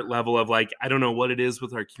comfort level of like, I don't know what it is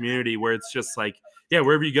with our community where it's just like, yeah,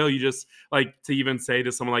 wherever you go, you just like to even say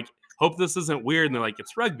to someone like, hope this isn't weird, and they're like,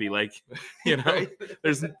 it's rugby, like, right?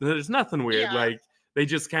 there's nothing weird. Like they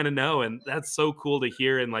just kind of know, and that's so cool to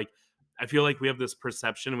hear. And like I feel like we have this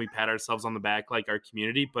perception and we pat ourselves on the back like our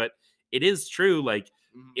community, but it is true. Like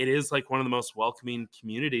it is like one of the most welcoming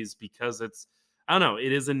communities because it's, I don't know,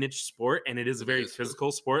 it is a niche sport and it is a very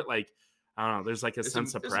physical sport. Like I don't know, there's like a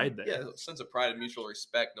sense of pride there. Yeah, a sense of pride and mutual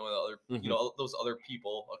respect, knowing that other, those other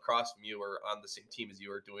people across from you are on the same team as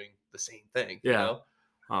you are doing the same thing. Yeah. You know?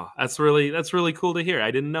 Oh, that's really cool to hear. I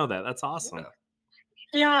didn't know that. That's awesome.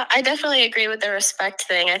 Yeah, I definitely agree with the respect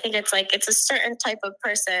thing. I think it's like, it's a certain type of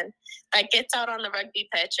person that gets out on the rugby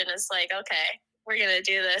pitch and is like, okay, we're going to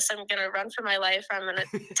do this. I'm going to run for my life. I'm going to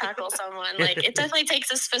tackle someone. Like it definitely takes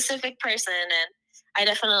a specific person. And I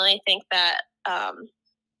definitely think that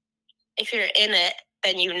if you're in it,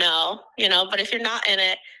 then but if you're not in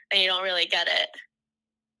it, then you don't really get it.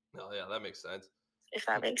 No, yeah, that makes sense. If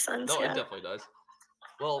that makes sense. No, it definitely does.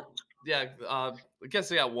 Well, yeah, I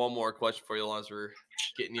guess I got one more question for you as we're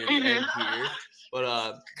getting near the end here.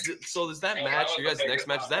 But so is that match, your guys' next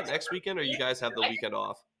match, is that next weekend or you guys have the weekend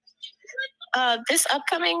off? This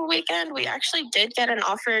upcoming weekend, we actually did get an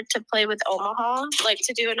offer to play with Omaha, like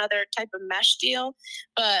to do another type of mesh deal.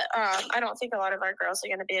 But I don't think a lot of our girls are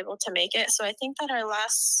going to be able to make it. So I think that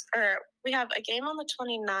we have a game on the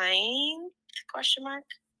 29th, ?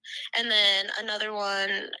 And then another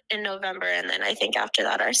one in November. And then I think after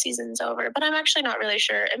that, our season's over. But I'm actually not really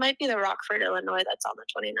sure. It might be the Rockford, Illinois that's on the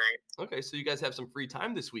 29th. Okay, so you guys have some free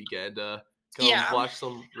time this weekend. Come watch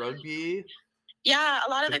some rugby. Yeah, a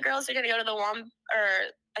lot of the girls are going to go to the I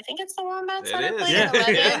think it's the Wombats that are playing at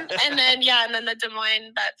 11. And then the Des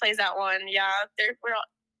Moines that plays at 1. Yeah, we're all,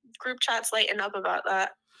 group chats lighten up about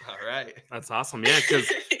that. All right. That's awesome. Yeah,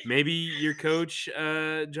 because maybe your coach,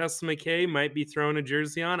 Justin McKay, might be throwing a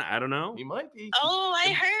jersey on. I don't know. He might be. Oh,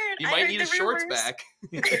 I heard. He might need his shorts back.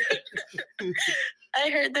 I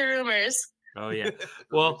heard the rumors. Oh, yeah.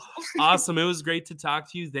 Well, awesome. It was great to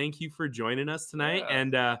talk to you. Thank you for joining us tonight.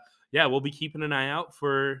 And, we'll be keeping an eye out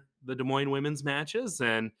for the Des Moines women's matches.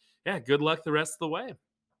 And, good luck the rest of the way.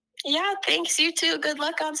 Yeah, thanks. You too. Good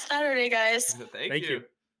luck on Saturday, guys. Thank you.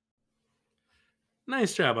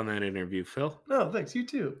 Nice job on that interview, Phil. No, thanks. You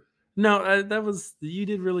too. No, you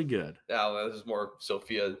did really good. Yeah, well, this is more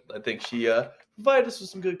Sophia. I think she provided us with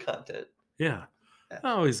some good content. Yeah.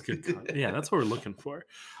 Always good content. Yeah, that's what we're looking for.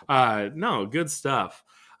 No, good stuff.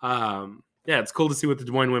 It's cool to see what the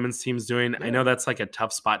Des Moines women's team's doing. Yeah. I know that's like a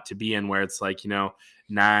tough spot to be in where it's like,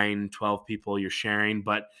 9, 12 people you're sharing,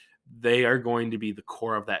 but they are going to be the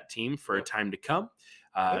core of that team for a time to come.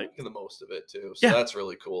 Making the most of it too. So that's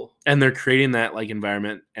really cool. And they're creating that like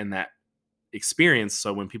environment and that experience.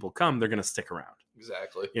 So when people come, they're going to stick around.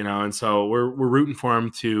 Exactly. And so we're rooting for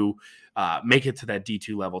them to make it to that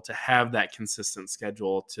D2 level, to have that consistent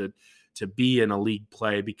schedule, to be in a league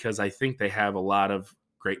play, because I think they have a lot of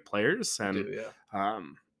great players and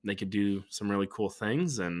they could do some really cool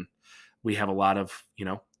things. And we have a lot of,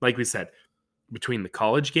 like we said, between the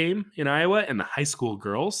college game in Iowa and the high school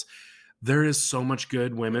girls, there is so much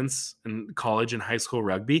good women's and college and high school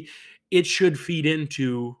rugby. It should feed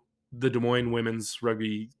into the Des Moines women's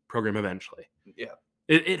rugby program eventually. Yeah.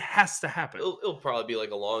 It has to happen. It'll probably be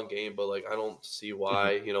like a long game, but like I don't see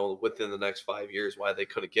why, within the next 5 years, why they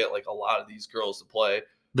couldn't get like a lot of these girls to play.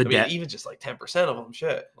 Even just like 10% of them,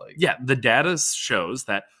 shit. Like, yeah, the data shows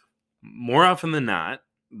that more often than not,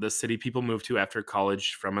 the city people move to after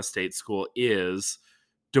college from a state school is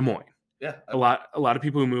Des Moines. Yeah, a lot of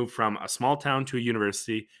people who move from a small town to a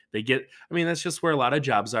university, that's just where a lot of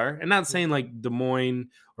jobs are. And not saying like Des Moines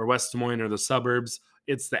or West Des Moines or the suburbs,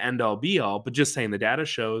 it's the end all be all, but just saying the data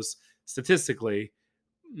shows statistically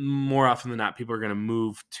more often than not, people are going to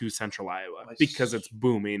move to central Iowa because it's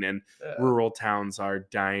booming and rural towns are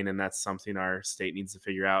dying. And that's something our state needs to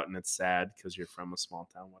figure out. And it's sad because you're from a small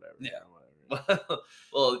town, whatever. Yeah.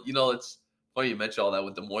 Well, it's funny you mentioned all that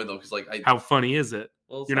with Des Moines though. Cause how funny is it?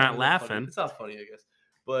 Well, you're not laughing. Funny. It's not funny, I guess.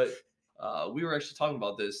 But we were actually talking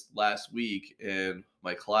about this last week in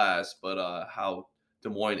my class, but how Des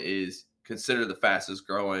Moines is considered the fastest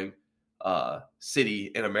growing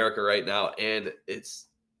city in America right now, and it's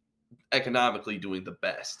economically doing the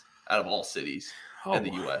best out of all cities in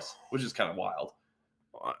the U.S., which is kind of wild.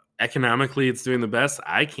 Economically, it's doing the best.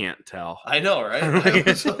 I can't tell. I know, right?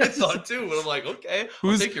 That's what I thought too. But I'm like, okay,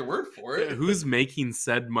 I'll take your word for it. Who's making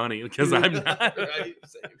said money? Because I'm not. Right?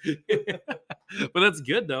 But that's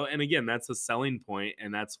good though. And again, that's a selling point,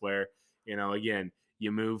 and that's where again,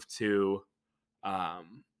 you move to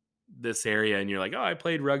this area, and you're like, oh, I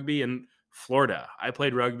played rugby in Florida. I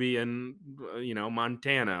played rugby in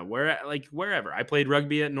Montana. Wherever. I played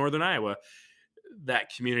rugby at Northern Iowa.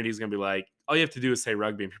 That community is going to be like, all you have to do is say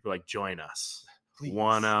rugby, and people are like, join us. Please.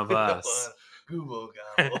 One of us. Google.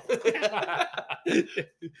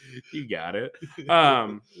 You got it.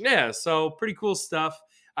 Yeah, so pretty cool stuff.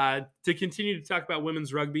 To continue to talk about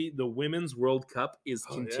women's rugby, the Women's World Cup is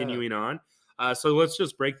continuing on. So let's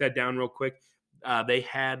just break that down real quick. They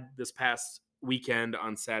had this past weekend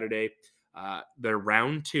on Saturday, their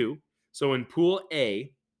round 2. So in Pool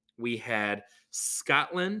A, we had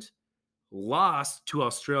Scotland lost to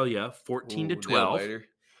Australia 14-12,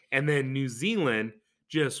 and then New Zealand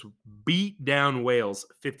just beat down Wales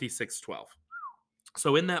 56-12.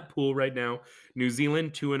 So in that pool right now, New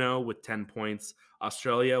Zealand 2-0 with 10 points,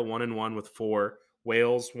 Australia 1-1 with 4,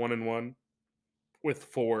 Wales 1-1 with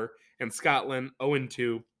 4, and Scotland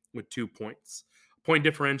 0-2 with 2 points. Point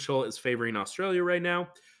differential is favoring Australia right now.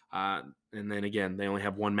 And then again, they only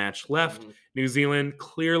have one match left. Mm-hmm. New Zealand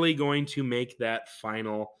clearly going to make that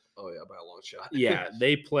final. Oh, yeah, by a long shot. Yeah,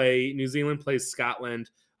 New Zealand plays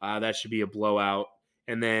Scotland. That should be a blowout.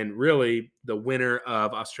 And then really the winner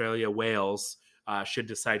of Australia-Wales should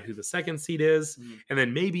decide who the second seed is. Mm-hmm. And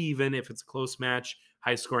then maybe even if it's a close match,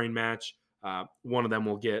 high-scoring match, one of them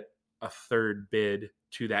will get a third bid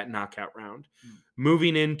to that knockout round. Mm-hmm.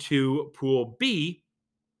 Moving into Pool B,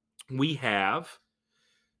 we have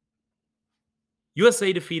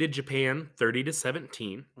USA defeated Japan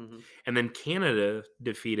 30-17, mm-hmm. and then Canada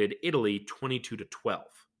defeated Italy 22-12.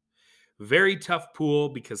 Very tough pool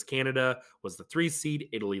because Canada was the 3 seed,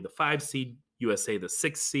 Italy the 5 seed, USA the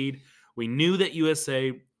 6 seed. We knew that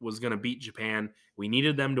USA was going to beat Japan. We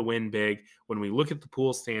needed them to win big. When we look at the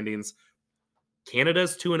pool standings,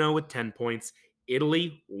 Canada's 2-0 with 10 points,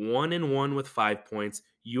 Italy 1-1 with 5 points,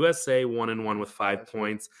 USA 1-1 with 5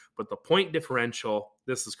 points, but the point differential,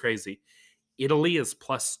 this is crazy. Italy is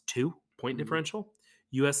 +2 point differential.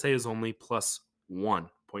 USA is only +1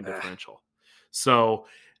 point differential. So,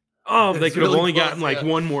 they could have only gotten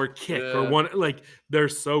one more kick or one. They're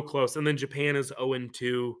so close. And then Japan is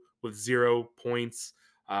 0-2 with 0 points.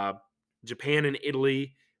 Japan and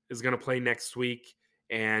Italy is going to play next week,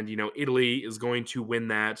 and Italy is going to win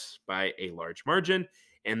that by a large margin.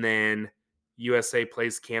 And then USA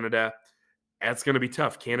plays Canada. That's going to be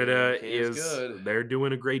tough. Canada is good. They're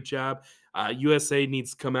doing a great job. USA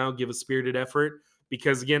needs to come out, give a spirited effort,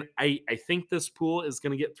 because again, I think this pool is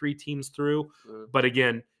going to get 3 teams through, but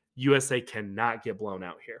again, USA cannot get blown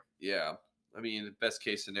out here. Yeah. Best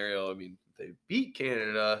case scenario, they beat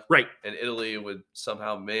Canada, right? And Italy would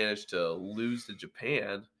somehow manage to lose to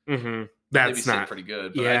Japan. Mm-hmm. That's not pretty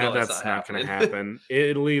good. But yeah, I know that's not going to happen.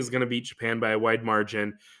 Italy is going to beat Japan by a wide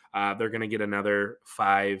margin. They're going to get another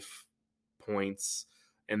 5 points,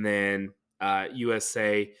 and then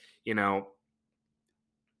USA,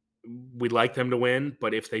 we'd like them to win,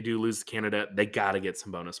 but if they do lose to Canada, they got to get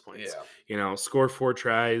some bonus points. Yeah. Score 4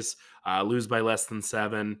 tries, lose by less than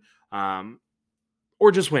 7,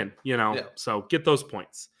 or just win. Yeah. So get those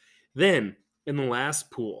points. Then in the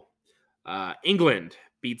last pool, England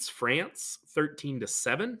beats France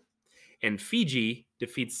 13-7, and Fiji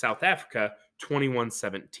defeats South Africa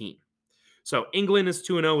 21-17. So England is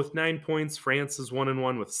 2-0 with 9 points. France is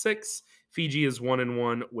 1-1 with 6. Fiji is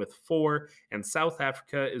 1-1 with 4. And South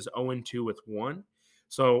Africa is 0-2 with 1.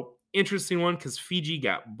 So interesting one because Fiji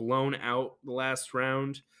got blown out the last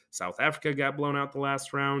round. South Africa got blown out the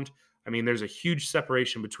last round. I mean, there's a huge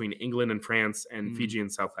separation between England and France and Fiji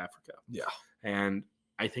and South Africa. Yeah. And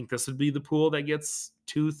I think this would be the pool that gets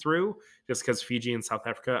 2 through just because Fiji and South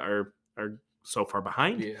Africa are so far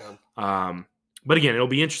behind. Yeah. But again, it'll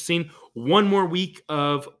be interesting. One more week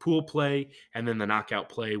of pool play, and then the knockout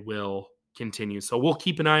play will continue. So we'll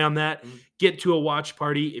keep an eye on that. Get to a watch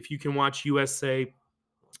party. If you can watch USA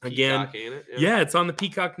again. Peacock, ain't it? Yeah, it's on the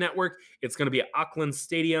Peacock Network. It's going to be at Auckland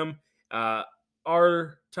Stadium.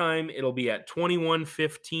 Our time, it'll be at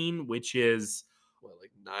 21:15, which is like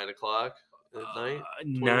 9 o'clock at night?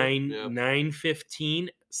 9:15,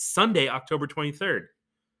 Sunday, October 23rd.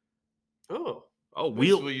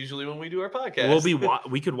 We'll usually when we do our podcast.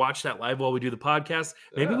 We could watch that live while we do the podcast.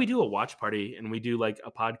 Maybe we do a watch party and we do like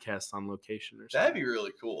a podcast on location or something. That'd be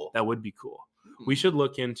really cool. That would be cool. We should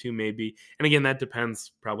look into maybe, and again, that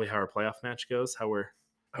depends probably how our playoff match goes, how we're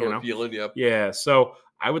feeling. Yep. Yeah. So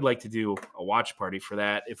I would like to do a watch party for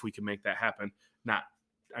that if we can make that happen.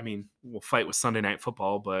 We'll fight with Sunday Night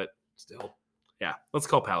Football, but still, yeah, let's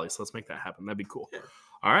call Pally's. Let's make that happen. That'd be cool. Yeah.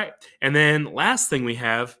 All right. And then last thing we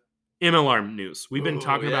have, MLR news. We've been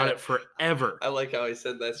talking about it forever. I like how I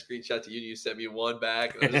sent that screenshot to you and you sent me one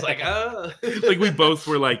back. And I was like, like we both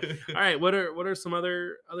were like, all right, what are some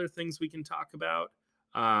other things we can talk about?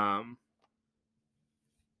 So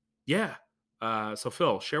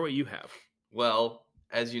Phil, share what you have. Well,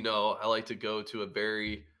 as you know, I like to go to a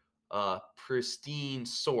very pristine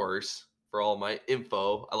source for all my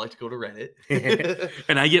info. I like to go to Reddit.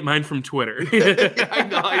 And I get mine from Twitter. I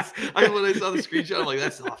know. When I saw the screenshot, I'm like,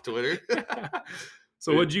 that's off Twitter.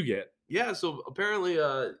 So what'd you get? Yeah, so apparently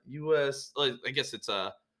US, I guess it's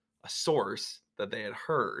a source that they had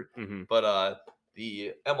heard, but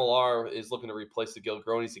the MLR is looking to replace the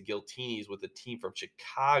Gilgronis and Giltinis with a team from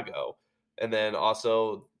Chicago. And then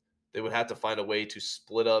also they would have to find a way to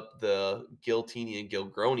split up the Giltini and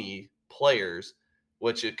Gilgroni players,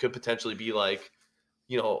 which it could potentially be like,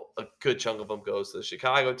 a good chunk of them goes to the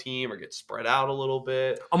Chicago team or get spread out a little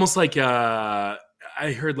bit. Almost like I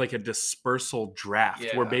heard like a dispersal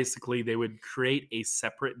draft where basically they would create a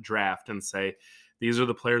separate draft and say, these are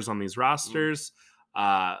the players on these rosters.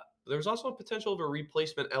 There's also a potential of a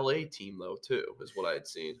replacement LA team, though, too, is what I had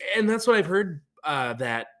seen. And that's what I've heard,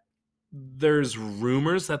 that there's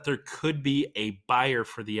rumors that there could be a buyer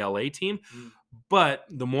for the LA team. But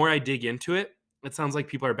the more I dig into it, it sounds like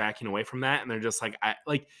people are backing away from that. And they're just like,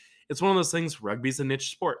 it's one of those things, rugby's a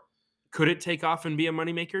niche sport. Could it take off and be a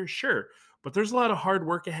moneymaker? Sure. But there's a lot of hard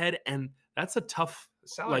work ahead. And that's a tough, the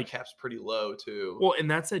salary cap's pretty low too. Well, and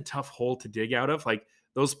that's a tough hole to dig out of. Like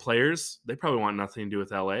those players, they probably want nothing to do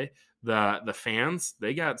with LA. The fans,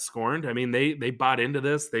 they got scorned. I mean, they bought into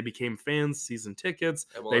this. They became fans, season tickets.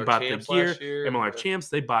 MLR they bought the gear. MLR champs.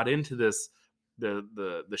 They bought into this.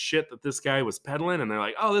 The shit that this guy was peddling, and they're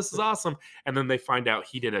like, oh, this is awesome. And then they find out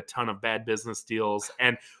he did a ton of bad business deals.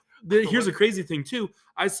 And here's a crazy thing too.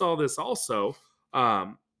 I saw this also.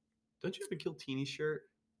 Don't you have a Giltini shirt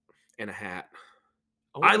and a hat?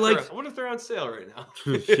 I wonder if they're on sale right now.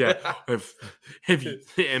 Yeah, if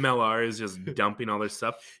MLR is just dumping all their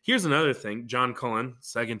stuff. Here's another thing. John Cullen,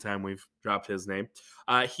 second time we've dropped his name.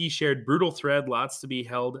 He shared brutal thread. Lots to be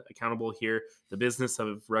held accountable here. The business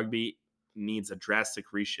of rugby needs a drastic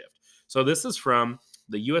reshift. So this is from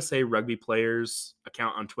the USA Rugby Players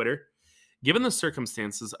account on Twitter. Given the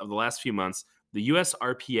circumstances of the last few months, the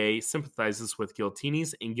USRPA sympathizes with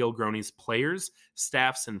Giltinis and Gilgronis players,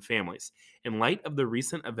 staffs, and families. In light of the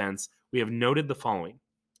recent events, we have noted the following.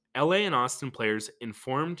 LA and Austin players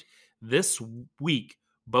informed this week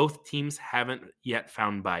both teams haven't yet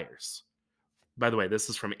found buyers. By the way, this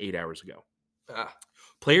is from 8 hours ago.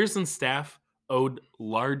 Players and staff owed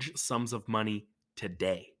large sums of money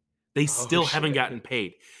today. They still haven't gotten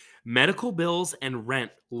paid. Medical bills and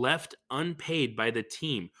rent left unpaid by the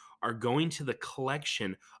team are going to the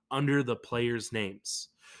collection under the players' names.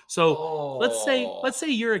 So let's say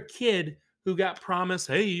you're a kid who got promised,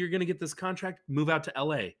 hey, you're going to get this contract, move out to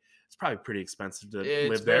LA. It's probably pretty expensive to live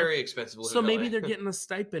there. It's very expensive to live So maybe they're getting a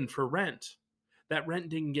stipend for rent. That rent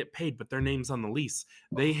didn't get paid, but their name's on the lease.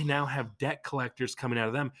 They now have debt collectors coming out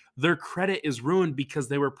of them. Their credit is ruined because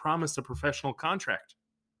they were promised a professional contract.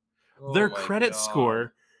 Their credit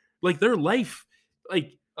score, like their life,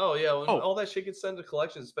 like... all that shit gets sent to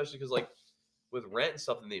collections, especially because, like, with rent and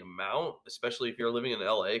stuff and the amount, especially if you're living in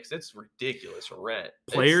LA, because it's ridiculous for rent.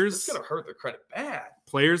 Players, it's going to hurt their credit bad.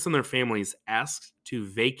 Players and their families asked to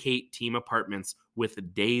vacate team apartments with a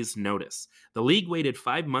day's notice. The league waited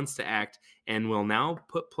 5 months to act and will now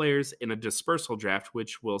put players in a dispersal draft,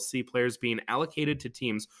 which will see players being allocated to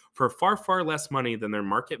teams for far, far less money than their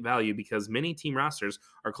market value because many team rosters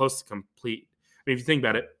are close to complete. I mean, if you think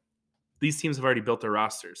about it, these teams have already built their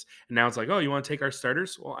rosters. And now it's like, oh, you want to take our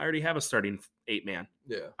starters? Well, I already have a starting 8-man.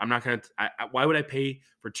 Yeah. I'm not going to – why would I pay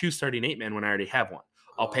for 2 starting 8-men when I already have one?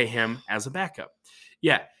 I'll pay him as a backup.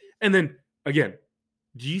 Yeah. And then, again,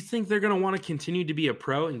 do you think they're going to want to continue to be a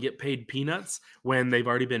pro and get paid peanuts when they've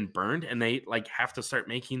already been burned and they like have to start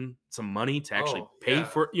making some money to actually pay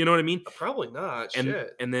for, you know what I mean? Probably not.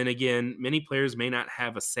 Shit. And then again, many players may not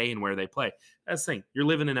have a say in where they play. That's the thing. You're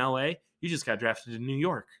living in LA. You just got drafted to New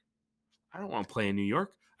York. I don't want to play in New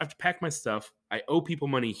York. I have to pack my stuff. I owe people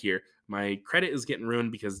money here. My credit is getting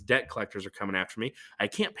ruined because debt collectors are coming after me. I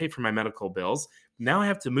can't pay for my medical bills. Now I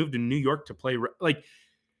have to move to New York to play. Like,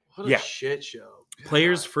 what a shit show. God.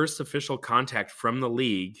 Players' first official contact from the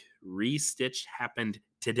league, restitched, happened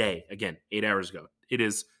today. Again, 8 hours ago. It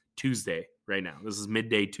is Tuesday right now. This is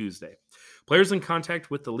midday Tuesday. Players in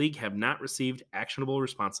contact with the league have not received actionable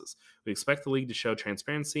responses. We expect the league to show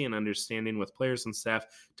transparency and understanding with players and staff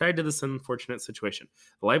tied to this unfortunate situation.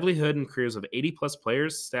 The livelihood and careers of 80-plus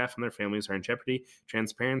players, staff, and their families are in jeopardy.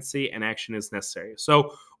 Transparency and action is necessary.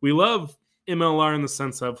 So we love MLR in the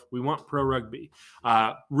sense of we want pro rugby.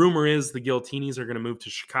 Rumor is the Giltinis are going to move to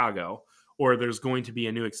Chicago, or there's going to be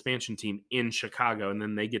a new expansion team in Chicago, and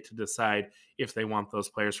then they get to decide if they want those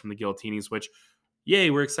players from the Giltinis, which, yay,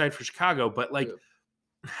 we're excited for Chicago. But, like,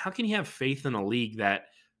 how can you have faith in a league that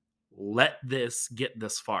let this get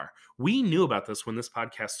this far? We knew about this when this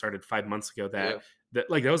podcast started 5 months ago that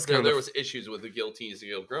like that was kind of there was issues with the Giltinis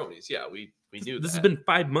and Gilgronis. Yeah, we knew this has been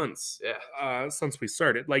 5 months since we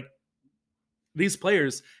started. Like, these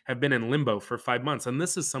players have been in limbo for 5 months, and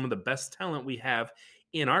this is some of the best talent we have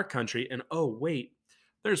in our country. And oh, wait,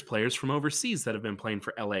 there's players from overseas that have been playing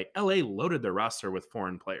for LA. LA loaded their roster with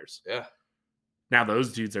foreign players. Yeah. Now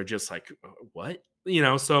those dudes are just like, what? You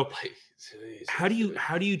know, so how do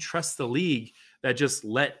you trust the league that just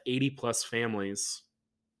let 80-plus families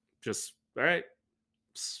just, all right,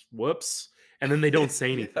 whoops, and then they don't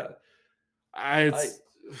say anything? I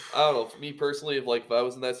don't know. For me personally, if I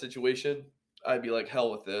was in that situation, I'd be like,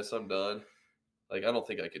 hell with this. I'm done. Like, I don't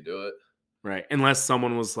think I could do it. Right. Unless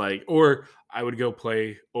someone was like, or I would go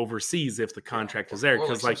play overseas if the contract is there.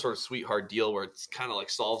 Because like some sort of sweetheart deal where it's kind of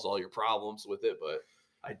like solves all your problems with it. But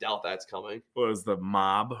I doubt that's coming. Was the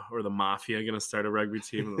mob or the mafia going to start a rugby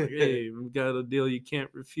team? Like, hey, we've got a deal you can't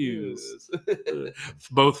refuse.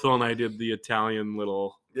 Both Phil and I did the Italian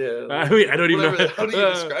little. Yeah. I don't even know. How do you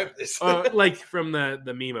describe this? Like from the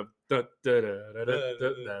meme of the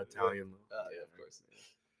Italian. Oh, yeah, of course.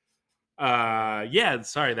 Yeah,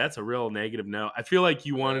 sorry, that's a real negative note. I feel like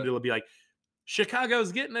you wanted to be like,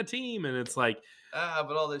 Chicago's getting a team, and it's like,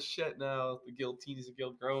 but all this shit now, the Giltinis and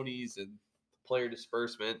Gilgronis and player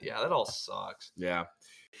disbursement, that all sucks. Yeah,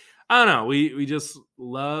 I don't know. We just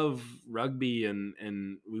love rugby,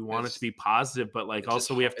 and we want it to be positive, but like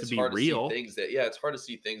also we have to be real. It's hard to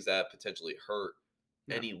see things that potentially hurt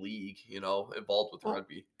any league, involved with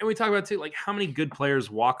rugby. And we talk about too, like how many good players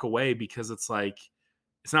walk away because it's like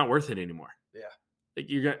it's not worth it anymore. Yeah, like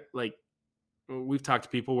you're gonna like we've talked to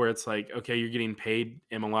people where it's like, okay, you're getting paid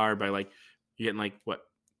MLR by like you're getting like what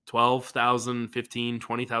 $12,000, $15,000,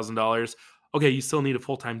 $20,000. Okay, you still need a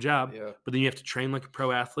full-time job, but then you have to train like a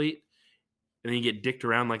pro athlete, and then you get dicked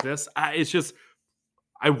around like this. It's just,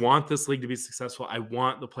 I want this league to be successful. I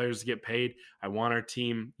want the players to get paid. I want our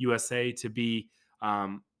team USA to be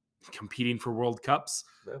competing for World Cups.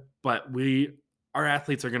 Yeah. But our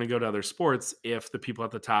athletes are going to go to other sports if the people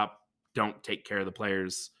at the top don't take care of the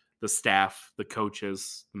players, the staff, the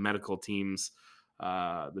coaches, the medical teams,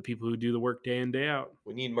 the people who do the work day in, day out.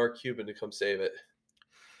 We need Mark Cuban to come save it.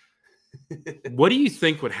 What do you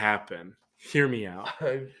think would happen? Hear me out.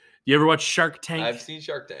 You ever watch Shark Tank? I've seen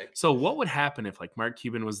Shark Tank. So what would happen if like Mark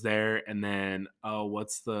Cuban was there and then,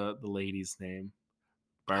 what's the lady's name?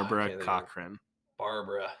 Barbara Cochran.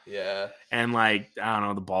 Barbara, yeah. And like, I don't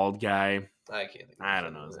know, the bald guy. I can't think of I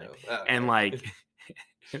don't know his name. And like,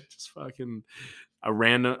 just fucking a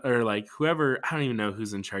random, or like whoever, I don't even know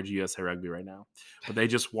who's in charge of USA Rugby right now, but they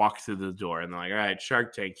just walk through the door and they're like, all right,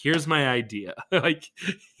 Shark Tank, here's my idea. Like,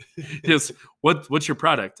 just what's your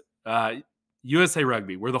product? USA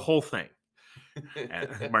Rugby, we're the whole thing.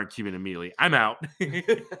 Mark Cuban immediately, I'm out.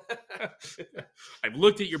 I've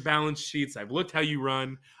looked at your balance sheets. I've looked how you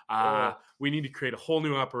run. We need to create a whole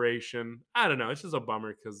new operation. I don't know. It's just a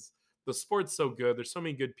bummer because the sport's so good. There's so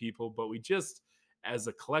many good people, but we just, as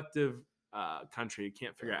a collective country,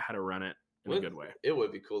 can't figure out how to run it in a good way. It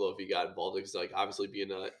would be cool though if he got involved because, like, obviously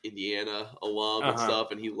being an Indiana alum and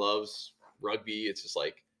stuff, and he loves rugby. It's just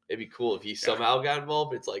like it'd be cool if he somehow got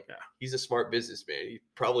involved. It's like he's a smart businessman. He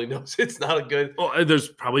probably knows it's not a good. Well, there's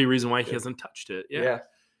probably a reason why he hasn't touched it. Yeah.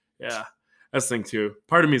 That's the thing too.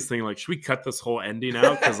 Part of me is thinking like, should we cut this whole ending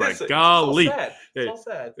out? Because like, golly, it's all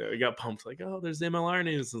sad. We got pumped like, oh, there's MLR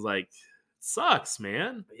news. It's like, it sucks,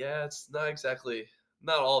 man. Yeah, it's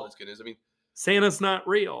not all of it's good news. I mean, Santa's not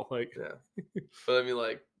real. Like, but I mean,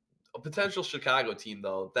 like a potential Chicago team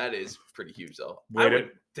though, that is pretty huge though. I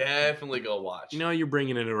would definitely go watch. You know, you're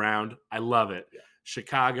bringing it around. I love it. Yeah.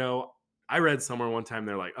 Chicago. I read somewhere one time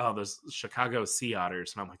they're like, oh, there's Chicago Sea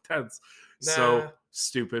Otters, and I'm like, that's so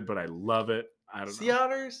stupid, but I love it. I don't know. Sea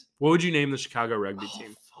Otters? What would you name the Chicago rugby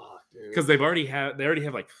team? Fuck, dude. Because they already have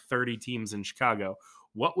like 30 teams in Chicago.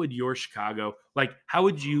 What would your Chicago like? How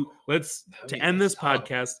would you? To end this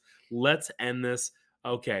podcast. Let's end this.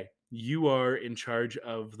 Okay, you are in charge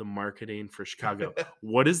of the marketing for Chicago.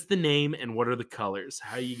 What is the name and what are the colors?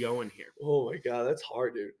 How are you going here? Oh my god, that's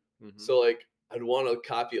hard, dude. Mm-hmm. So like, I'd want to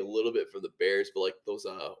copy a little bit from the Bears, but like those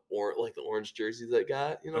like the orange jerseys they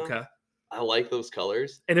got, you know. Okay. I like those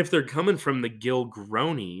colors. And if they're coming from the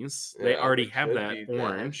Gilgronis, they already have that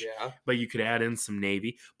orange. But you could add in some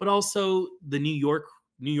navy. But also the New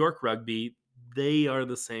York Rugby, they are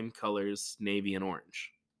the same colors, navy and orange.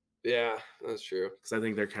 Yeah, that's true. Because I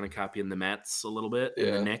think they're kind of copying the Mets a little bit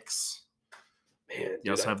and the Knicks. Man,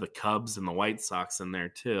 you also have the Cubs and the White Sox in there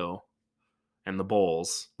too. And the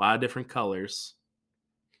Bulls. A lot of different colors.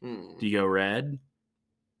 Do you go red?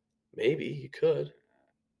 Maybe you could.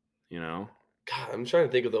 You know? God, I'm trying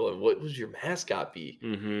to think of what would your mascot be?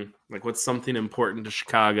 Mm-hmm. Like what's something important to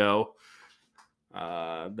Chicago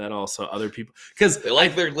that also other people... Because they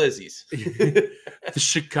like their Lizzies. The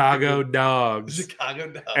Chicago Dogs.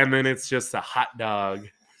 Chicago Dogs. And then it's just a hot dog.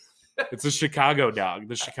 It's a Chicago dog.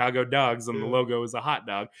 The Chicago Dogs and the logo is a hot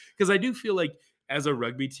dog. Because I do feel like as a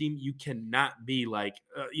rugby team, you cannot be like,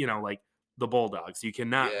 like the Bulldogs. You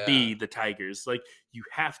cannot be the Tigers. Like, you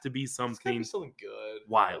have to be something good.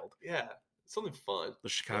 Wild. Yeah. Something fun. The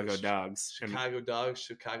Chicago Dogs. Chicago Dogs,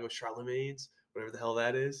 Chicago Charlemagne's, whatever the hell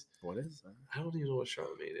that is. What is that? I don't even know what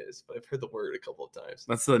Charlemagne is, but I've heard the word a couple of times.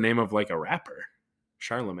 That's the name of like a rapper.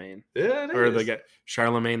 Charlemagne. Yeah, it or is. The guy,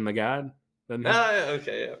 Charlemagne the God.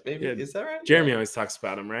 Okay, yeah. Maybe. Yeah. Is that right? Jeremy always talks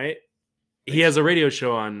about him, right? He has a radio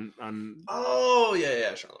show on. Oh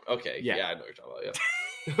yeah, Charlemagne. Okay, yeah, I know what you're talking about.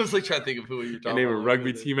 Yeah, I was like trying to think of who you're talking about. Name a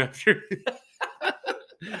rugby team after.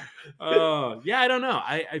 I don't know.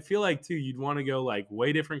 I feel like too you'd want to go like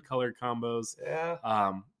way different color combos. Yeah.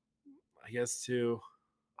 I guess too.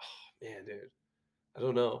 Oh man, dude. I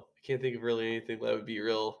don't know. I can't think of really anything that would be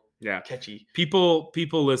real. Yeah, catchy. People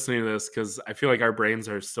listening to this, because I feel like our brains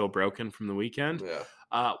are still broken from the weekend.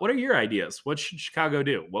 Yeah. What are your ideas? What should Chicago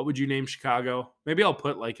do? What would you name Chicago? Maybe I'll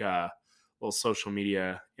put like a little social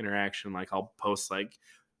media interaction. Like I'll post like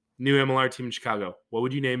new MLR team in Chicago. What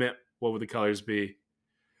would you name it? What would the colors be?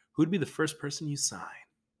 Who'd be the first person you sign?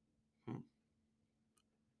 I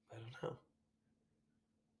don't know.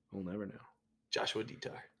 We'll never know. Joshua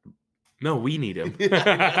Dietar. No, we need him.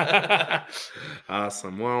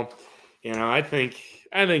 Awesome. Well, I think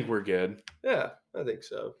we're good. Yeah, I think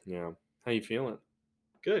so. Yeah. How you feeling?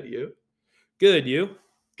 Good, you? Good, you?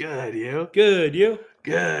 Good, you? Good, you?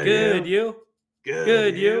 Good, good, you?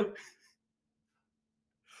 Good, you?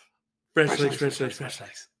 Fresh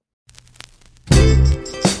legs.